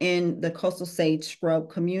in the coastal sage scrub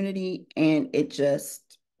community, and it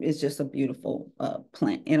just is just a beautiful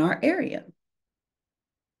plant in our area.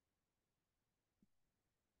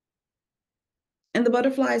 And the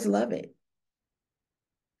butterflies love it.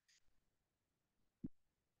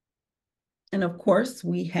 And of course,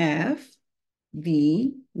 we have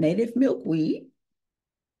the native milkweed.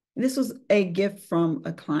 This was a gift from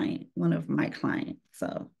a client, one of my clients.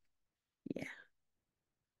 So, yeah.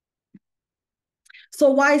 So,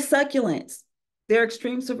 why succulents? They're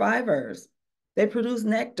extreme survivors. They produce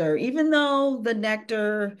nectar, even though the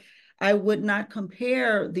nectar, I would not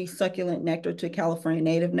compare the succulent nectar to California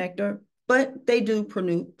native nectar, but they do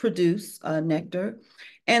produce nectar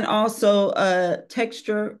and also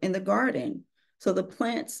texture in the garden. So the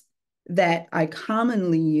plants that I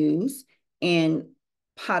commonly use in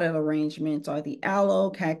potted arrangements are the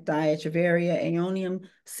aloe, cacti, echeveria, aeonium,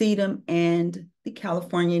 sedum, and the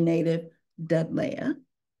California native Dudleyas.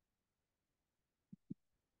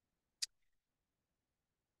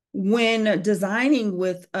 When designing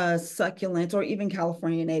with succulents or even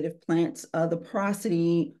California native plants, the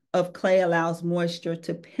porosity of clay allows moisture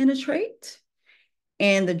to penetrate,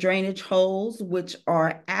 and the drainage holes, which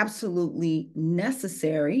are absolutely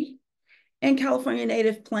necessary. And California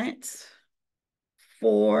native plants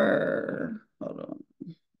hold on.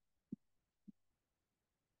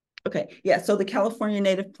 Okay, yeah, so the California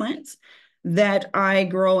native plants that I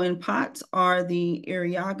grow in pots are the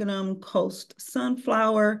Eriogonum coast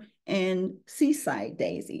sunflower and seaside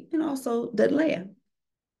daisy, and also Dudleyas.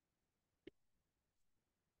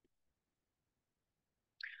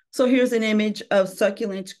 So here's an image of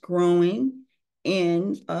succulents growing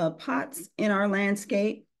in pots in our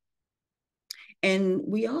landscape. And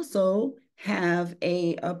we also have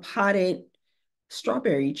a potted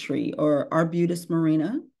strawberry tree or Arbutus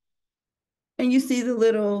marina. And you see the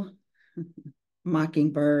little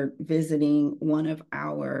mockingbird visiting one of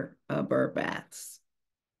our bird baths.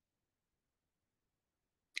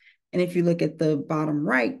 And if you look at the bottom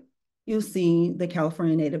right, you'll see the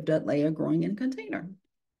California native Dudleya growing in a container.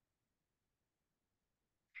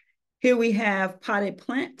 Here we have potted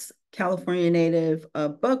plants, California native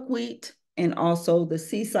buckwheat, and also the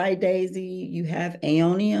seaside daisy. You have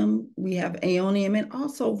aeonium. We have aeonium. And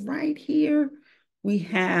also right here, we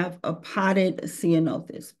have a potted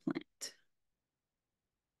ceanothus plant.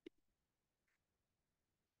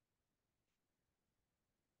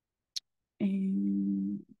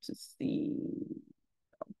 And just see.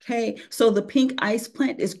 Okay, so the pink ice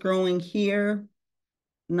plant is growing here,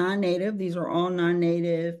 non-native. These are all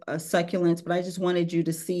non-native succulents, but I just wanted you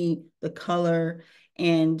to see the color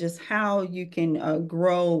and just how you can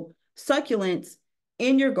grow succulents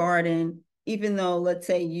in your garden, even though, let's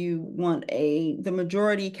say you want the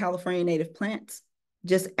majority California native plants,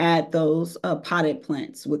 just add those potted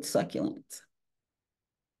plants with succulents.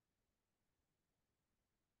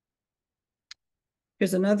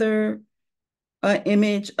 Here's another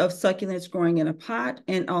image of succulents growing in a pot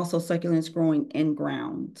and also succulents growing in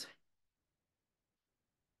ground.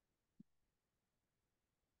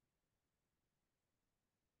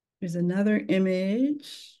 Here's another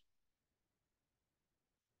image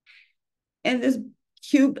And this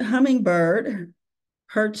cute hummingbird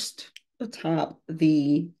perched atop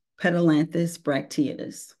the Petalanthus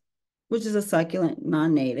bracteatus, which is a succulent,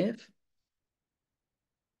 non-native,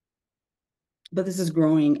 but this is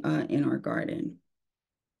growing in our garden.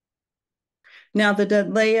 Now the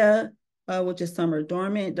Dudleya, which is summer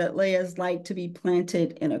dormant, Dudleyas like to be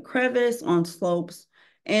planted in a crevice, on slopes,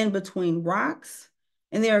 and between rocks.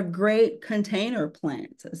 And they are great container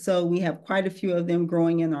plants. So we have quite a few of them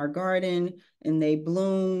growing in our garden, and they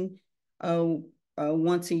bloom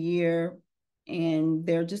once a year, and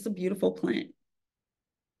they're just a beautiful plant.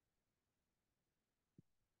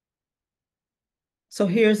 So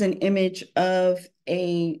here's an image of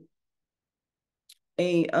a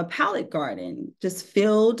pallet garden just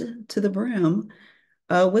filled to the brim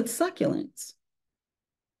with succulents.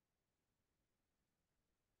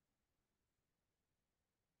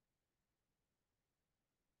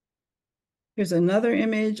 Here's another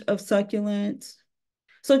image of succulents.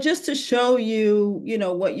 So just to show you,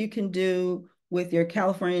 what you can do with your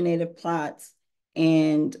California native plots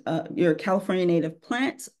and your California native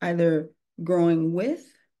plants, either growing with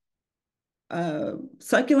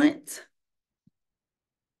succulents.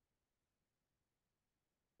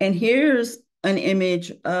 And here's an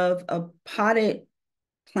image of a potted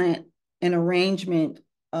plant, an arrangement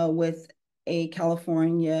with a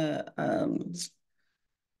California,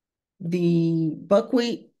 the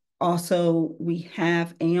buckwheat. Also, we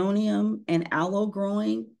have aeonium and aloe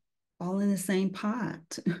growing all in the same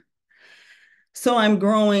pot. So I'm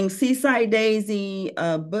growing seaside daisy,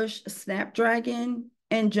 bush snapdragon,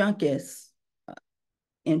 and juncus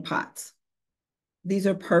in pots. These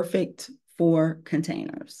are perfect for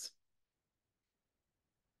containers.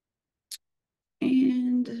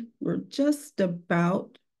 And we're just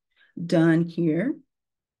about done here.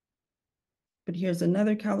 But here's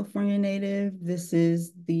another California native. This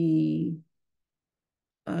is the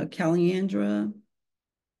Caliandra.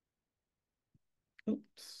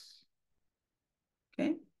 Oops.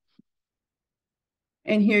 Okay.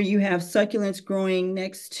 And here you have succulents growing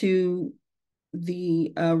next to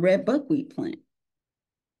the red buckwheat plant.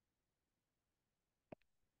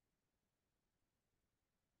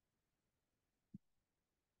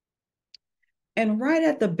 And right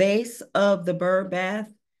at the base of the bird bath,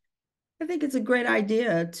 I think it's a great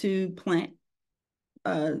idea to plant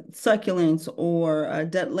succulents or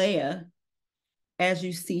Dudleya, as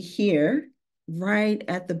you see here, right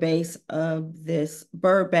at the base of this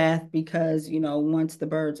bird bath, because, once the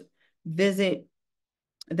birds visit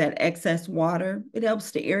that excess water, it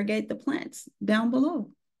helps to irrigate the plants down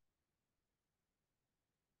below.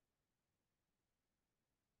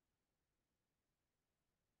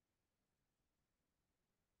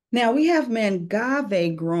 Now we have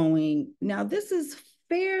mangave growing. Now this is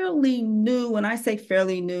fairly new. When I say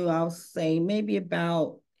fairly new, I'll say maybe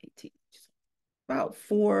about 18, about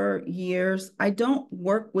 4 years. I don't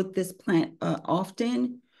work with this plant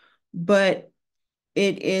often, but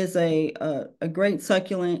it is a great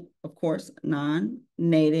succulent, of course,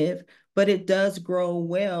 non-native, but it does grow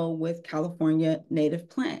well with California native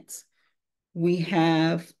plants. We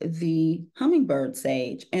have the hummingbird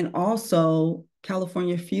sage and also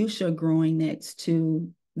California fuchsia growing next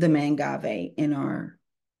to the mangave in our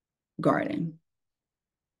garden.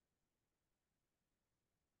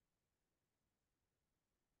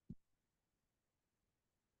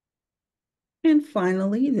 And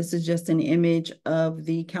finally, this is just an image of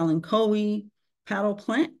the kalanchoe paddle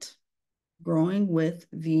plant growing with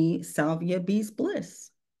the salvia bee's bliss.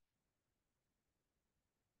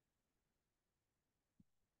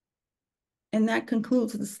 And that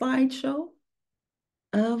concludes the slideshow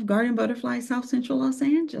of Garden Butterfly South Central Los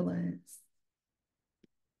Angeles.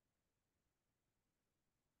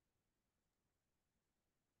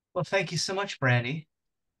 Well, thank you so much, Brandy.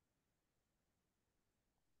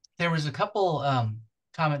 There was a couple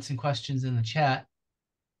comments and questions in the chat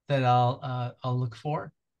that I'll look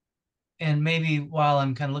for, and maybe while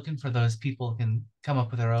I'm kind of looking for those, people can come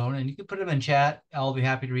up with their own, and you can put them in chat. I'll be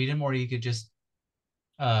happy to read them, or you could just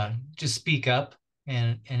speak up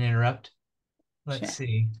and interrupt. Let's Chat.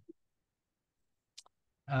 see.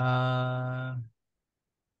 Uh,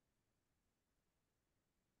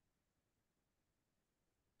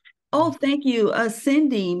 Oh, thank you.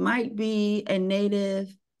 Cindy might be a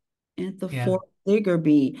native yeah, Anthophora digger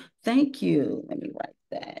bee. Thank you. Let me write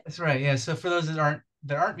that. that's right. Yeah. So for those that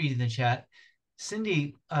aren't reading the chat,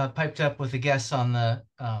 Cindy piped up with a guess on the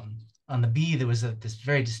bee. There was this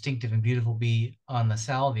very distinctive and beautiful bee on the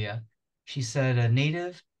salvia. She said a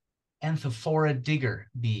native Anthophora digger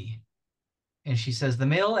bee. And she says the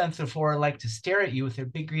male Anthophora like to stare at you with their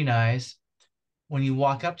big green eyes, when you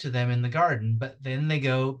walk up to them in the garden, but then they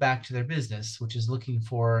go back to their business, which is looking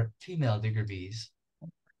for female digger bees.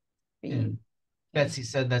 And Okay. Betsy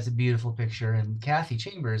said that's a beautiful picture, and Kathy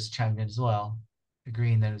Chambers chimed in as well,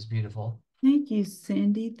 agreeing that it was beautiful. Thank you,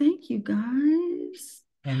 Cindy. Thank you, guys.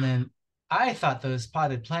 And then I thought those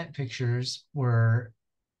potted plant pictures were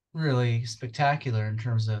really spectacular in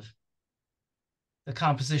terms of the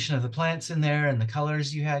composition of the plants in there and the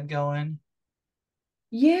colors you had going.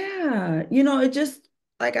 Yeah, it just,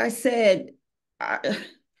 like I said, I,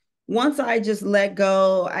 once I just let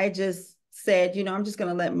go, I just said, I'm just going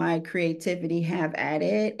to let my creativity have at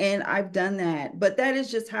it. And I've done that. But that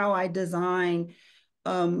is just how I design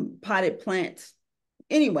potted plants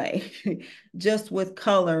anyway, just with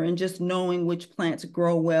color and just knowing which plants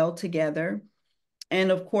grow well together.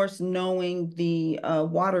 And of course, knowing the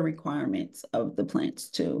water requirements of the plants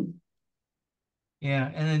too.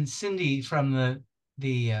 Yeah, and then Cindy from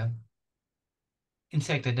the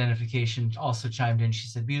insect identification also chimed in. She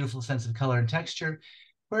said, "Beautiful sense of color and texture.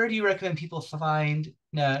 Where do you recommend people find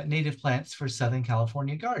native plants for Southern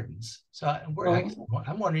California gardens?" So Oh,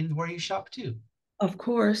 I'm wondering where you shop too. of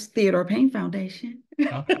course, Theodore Payne Foundation.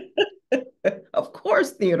 Okay, Of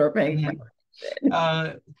course, Theodore and Payne then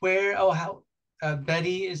Foundation. where? Oh, how?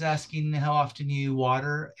 Betty is asking how often you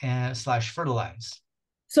water and slash fertilize.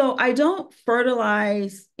 So I don't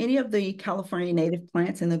fertilize any of the California native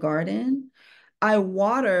plants in the garden. I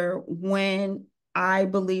water when I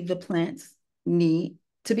believe the plants need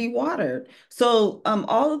to be watered. So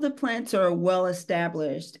all of the plants are well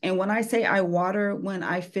established. And when I say I water when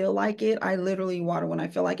I feel like it, I literally water when I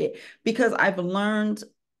feel like it because I've learned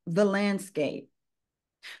the landscape.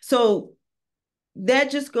 So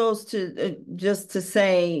that just goes to just to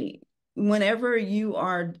say whenever you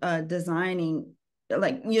are designing,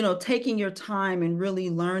 like taking your time and really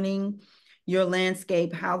learning your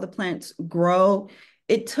landscape, how the plants grow.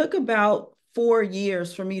 It took about 4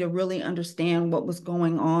 years for me to really understand what was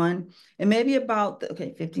going on, and maybe about the,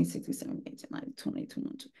 okay, 15, 16, 17, 18, 19, 20,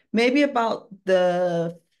 21, maybe about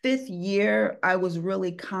the fifth year I was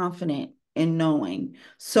really confident in knowing.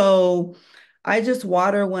 So I just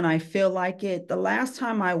water when I feel like it. The last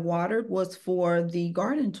time I watered was for the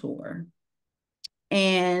garden tour.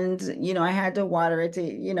 And, I had to water it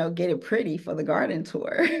to, get it pretty for the garden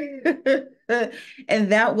tour.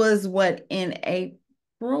 And that was what, in April?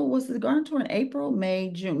 Was the garden tour in April,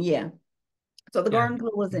 May, June? Yeah. So the Yeah, garden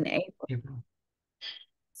tour was in April. April.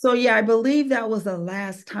 So yeah, I believe that was the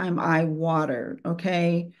last time I watered.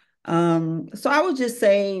 Okay. So I would just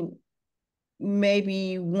say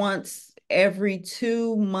maybe once every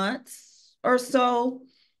 2 months or so,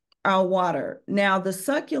 I'll water. Now the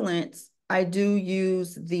succulents, I do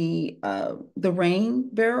use the rain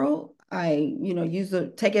barrel. I, use the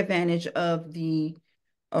take advantage of the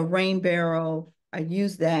a rain barrel. I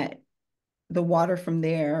use that, the water from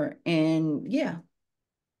there, and yeah.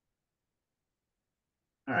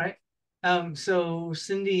 All right. So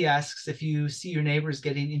Cindy asks if you see your neighbors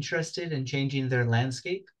getting interested in changing their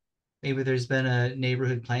landscape. Maybe there's been a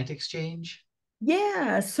neighborhood plant exchange.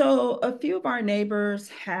 Yeah, so a few of our neighbors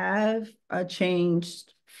have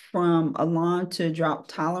changed from a lawn to drought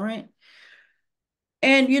tolerant.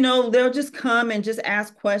 And they'll just come and just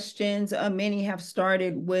ask questions. Many have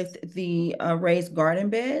started with the raised garden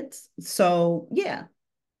beds. So yeah.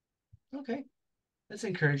 Okay, that's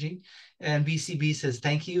encouraging. And BCB says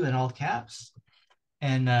thank you in all caps.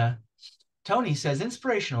 And Tony says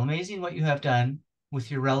inspirational, amazing what you have done with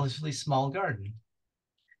your relatively small garden.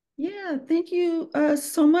 Yeah, thank you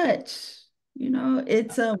so much.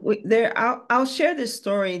 It's there. I'll share this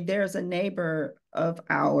story. There's a neighbor of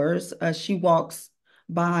ours. She walks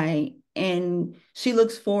by and she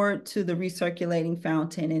looks forward to the recirculating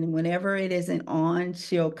fountain. And whenever it isn't on,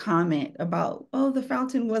 she'll comment about, "Oh, the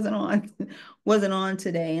fountain wasn't on, wasn't on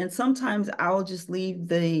today." And sometimes I'll just leave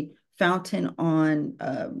the fountain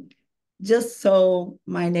on, just so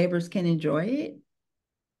my neighbors can enjoy it.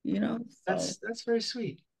 So That's very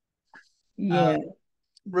sweet. Uh, yeah.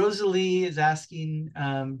 Rosalie is asking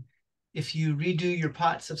if you redo your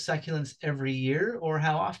pots of succulents every year or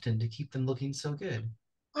how often to keep them looking so good.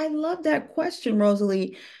 I love that question,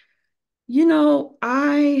 Rosalie.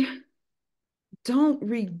 I don't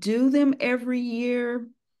redo them every year.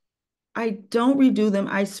 I don't redo them.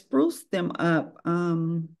 I spruce them up.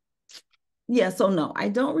 Yeah, so no, I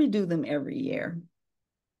don't redo them every year.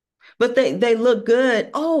 But they look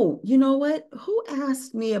good. Oh, you know what? Who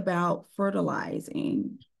asked me about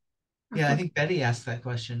fertilizing? I Yeah, I forgot. think Betty asked that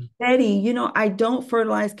question. Betty, I don't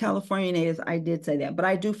fertilize California natives. I did say that, but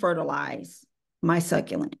I do fertilize my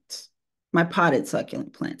succulents, my potted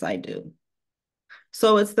succulent plants. I do.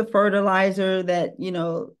 So it's the fertilizer that,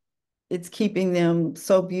 it's keeping them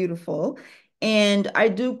so beautiful. And I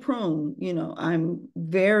do prune, I'm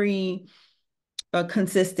very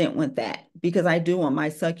consistent with that because I do want my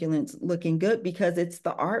succulents looking good because it's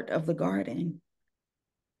the art of the garden.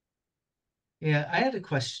 Yeah, I had a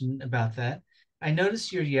question about that. I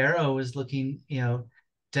noticed your yarrow was looking,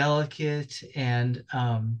 delicate and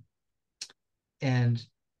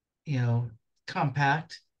you know,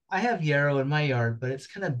 compact. I have yarrow in my yard, but it's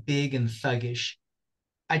kind of big and thuggish.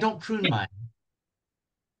 I don't prune mine,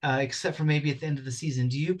 except for maybe at the end of the season.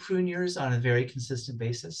 Do you prune yours on a very consistent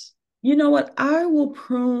basis? You know what? I will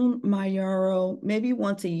prune my yarrow maybe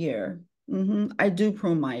once a year. I do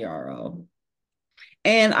prune my yarrow.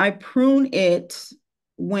 And I prune it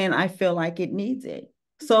when I feel like it needs it.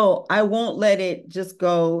 So I won't let it just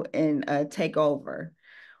go and take over.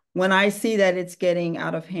 When I see that it's getting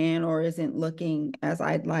out of hand or isn't looking as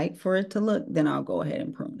I'd like for it to look, then I'll go ahead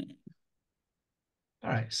and prune it. All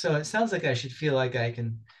right. So it sounds like I should feel like I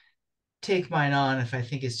can take mine on if I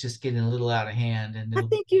think it's just getting a little out of hand, and I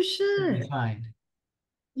think you it'll be should. fine.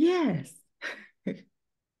 Yes.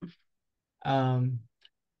 Um,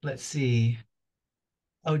 let's see.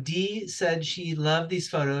 Oh, Dee said she loved these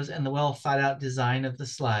photos and the well thought out design of the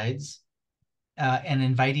slides. An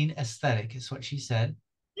inviting aesthetic is what she said.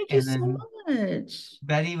 Thank you And so then much.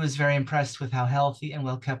 Betty was very impressed with how healthy and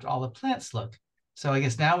well kept all the plants look. So I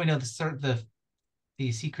guess now we know the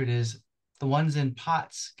secret is the ones in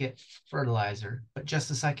pots get fertilizer, but just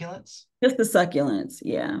the succulents. Just the succulents.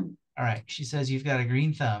 Yeah. All right. She says you've got a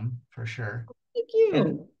green thumb for sure. Thank And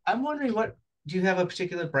you. I'm wondering, what do you have a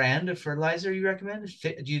particular brand of fertilizer you recommend?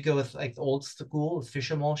 Do you go with like the old school with fish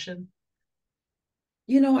emulsion?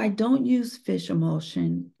 I don't use fish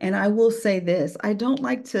emulsion. And I will say this, I don't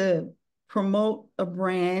like to promote a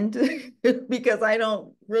brand because I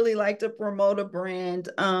don't really like to promote a brand.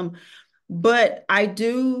 But I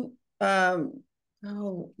do how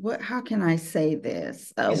can I say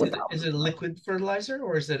this without Is it a liquid fertilizer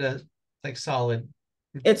or is it a like solid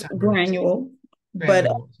it's kind of granule, but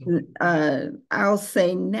granules? Okay. I'll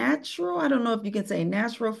say natural. I don't know if you can say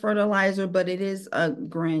natural fertilizer, but it is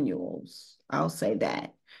granules. I'll say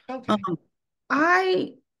that. Okay. Um,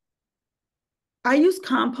 I I use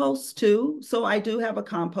compost too, so I do have a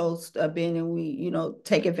compost bin, and we,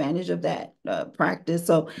 take advantage of that practice.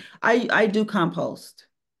 So I do compost.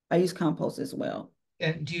 I use compost as well.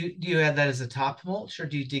 And do you add that as a top mulch or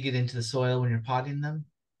do you dig it into the soil when you're potting them?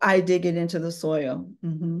 I dig it into the soil.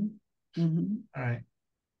 Hmm. All right.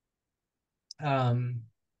 Um,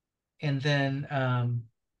 and then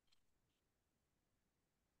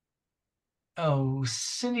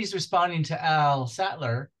Cindy's responding to Al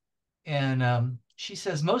Sattler, and she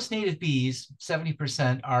says most native bees,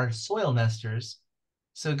 70%, are soil nesters.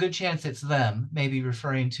 So a good chance it's them, maybe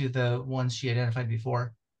referring to the ones she identified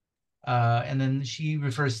before. And then she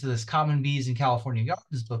refers to this Common Bees in California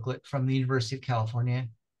Gardens booklet from the University of California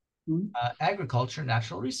Agriculture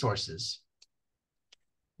Natural Resources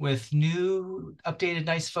with new updated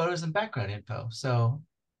nice photos and background info. So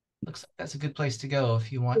looks like that's a good place to go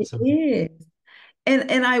if you want It some. is.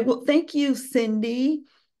 And I will thank you, Cindy.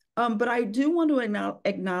 But I do want to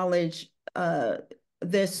acknowledge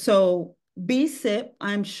this. So BSIP,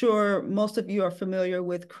 I'm sure most of you are familiar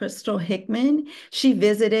with Crystal Hickman. She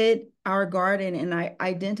visited our garden and I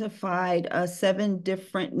identified 7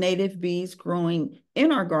 different native bees growing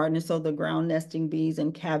in our garden. So the ground nesting bees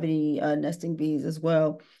and cavity nesting bees as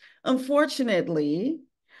well. Unfortunately,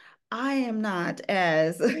 I am not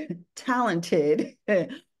as talented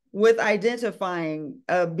with identifying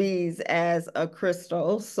bees as a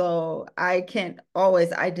crystal, so I can't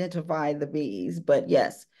always identify the bees. But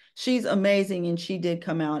yes, she's amazing, and she did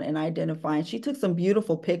come out and identify. And she took some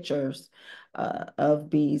beautiful pictures of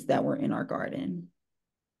bees that were in our garden.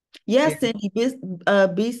 Yeah. Yes, Cindy,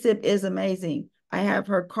 bee sip is amazing. I have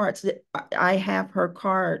her card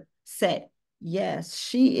set. Yes,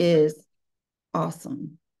 she is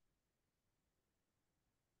awesome.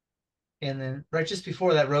 And then right just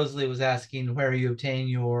before that, Rosalie was asking where you obtain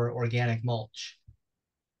your organic mulch.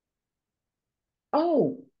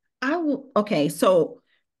 Oh, I will. Okay, so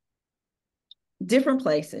different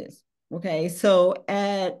places. Okay, so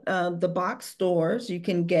at the box stores, you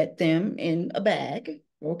can get them in a bag.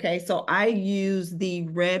 Okay, so I use the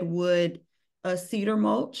redwood cedar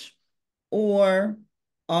mulch, or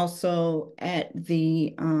also at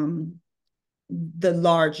the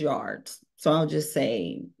large yards. So I'll just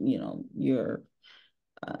say, your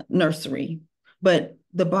nursery. But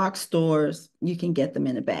the box stores, you can get them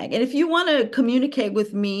in a bag. And if you want to communicate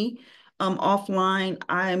with me, offline,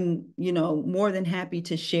 I'm, more than happy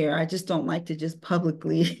to share. I just don't like to just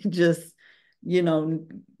publicly just, you know,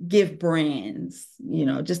 give brands,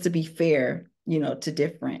 just to be fair, to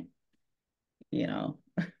different, you know.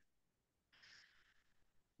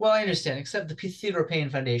 Well, I understand, except the Theodore Payne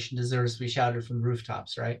Foundation deserves to be shouted from the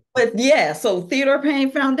rooftops, right? But yeah, so Theodore Payne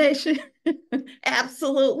Foundation,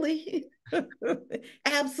 absolutely.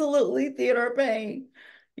 Absolutely, Theodore Payne.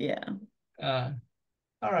 Yeah. Uh,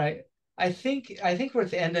 all right. I think we're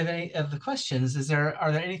at the end of any of the questions.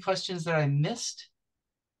 Are there any questions that I missed?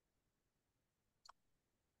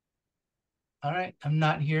 All right, I'm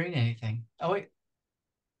not hearing anything. Oh wait.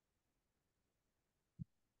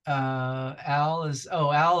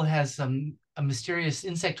 Al has some mysterious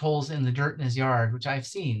insect holes in the dirt in his yard, which I've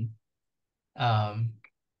seen. Um,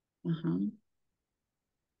 Uh-huh.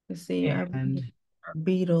 Let's see, our and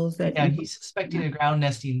beetles that yeah, eat. he's suspecting a ground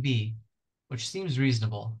nesting bee, which seems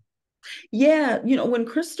reasonable. Yeah, when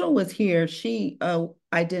Crystal was here, she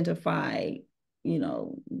identified,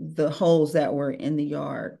 the holes that were in the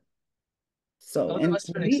yard. So, Oh, that and must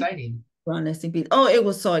have been we exciting. run SCP. Oh, it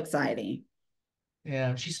was so exciting.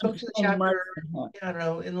 Yeah, she I'm spoke to the so much chapter, for her. I don't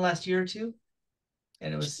know, in the last year or two,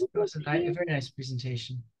 and She it was was a here. very nice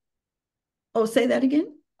presentation. Oh, say that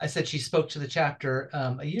again. I said she spoke to the chapter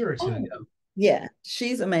a year or two Oh, ago. yeah,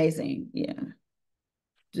 she's amazing. Yeah,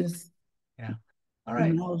 just Yeah. All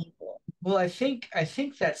right. knowledgeable. Well, I think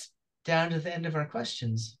that's down to the end of our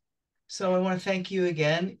questions. So I want to thank you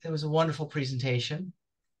again. It was a wonderful presentation.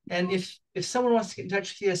 And if someone wants to get in touch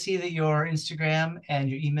with you, I see that your Instagram and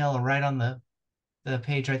your email are right on the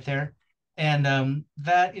page right there. And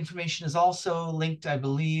that information is also linked, I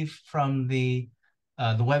believe, from the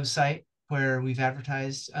website where we've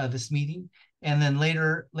advertised this meeting. And then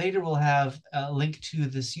later we'll have a link to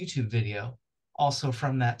this YouTube video also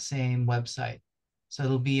from that same website. So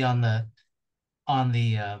it'll be on the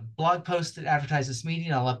blog post that advertises this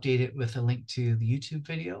meeting. I'll update it with a link to the YouTube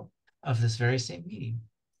video of this very same meeting.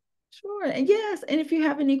 Sure. And yes, and if you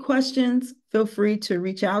have any questions, feel free to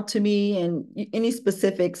reach out to me and any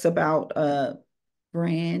specifics about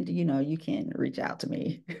brand, you can reach out to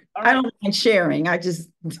me. All I right. don't mind sharing. I just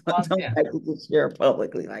don't Yeah, like to just share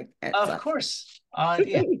publicly like that. of So. course.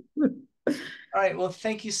 Yeah. All right. Well,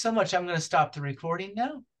 thank you so much. I'm going to stop the recording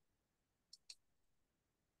now.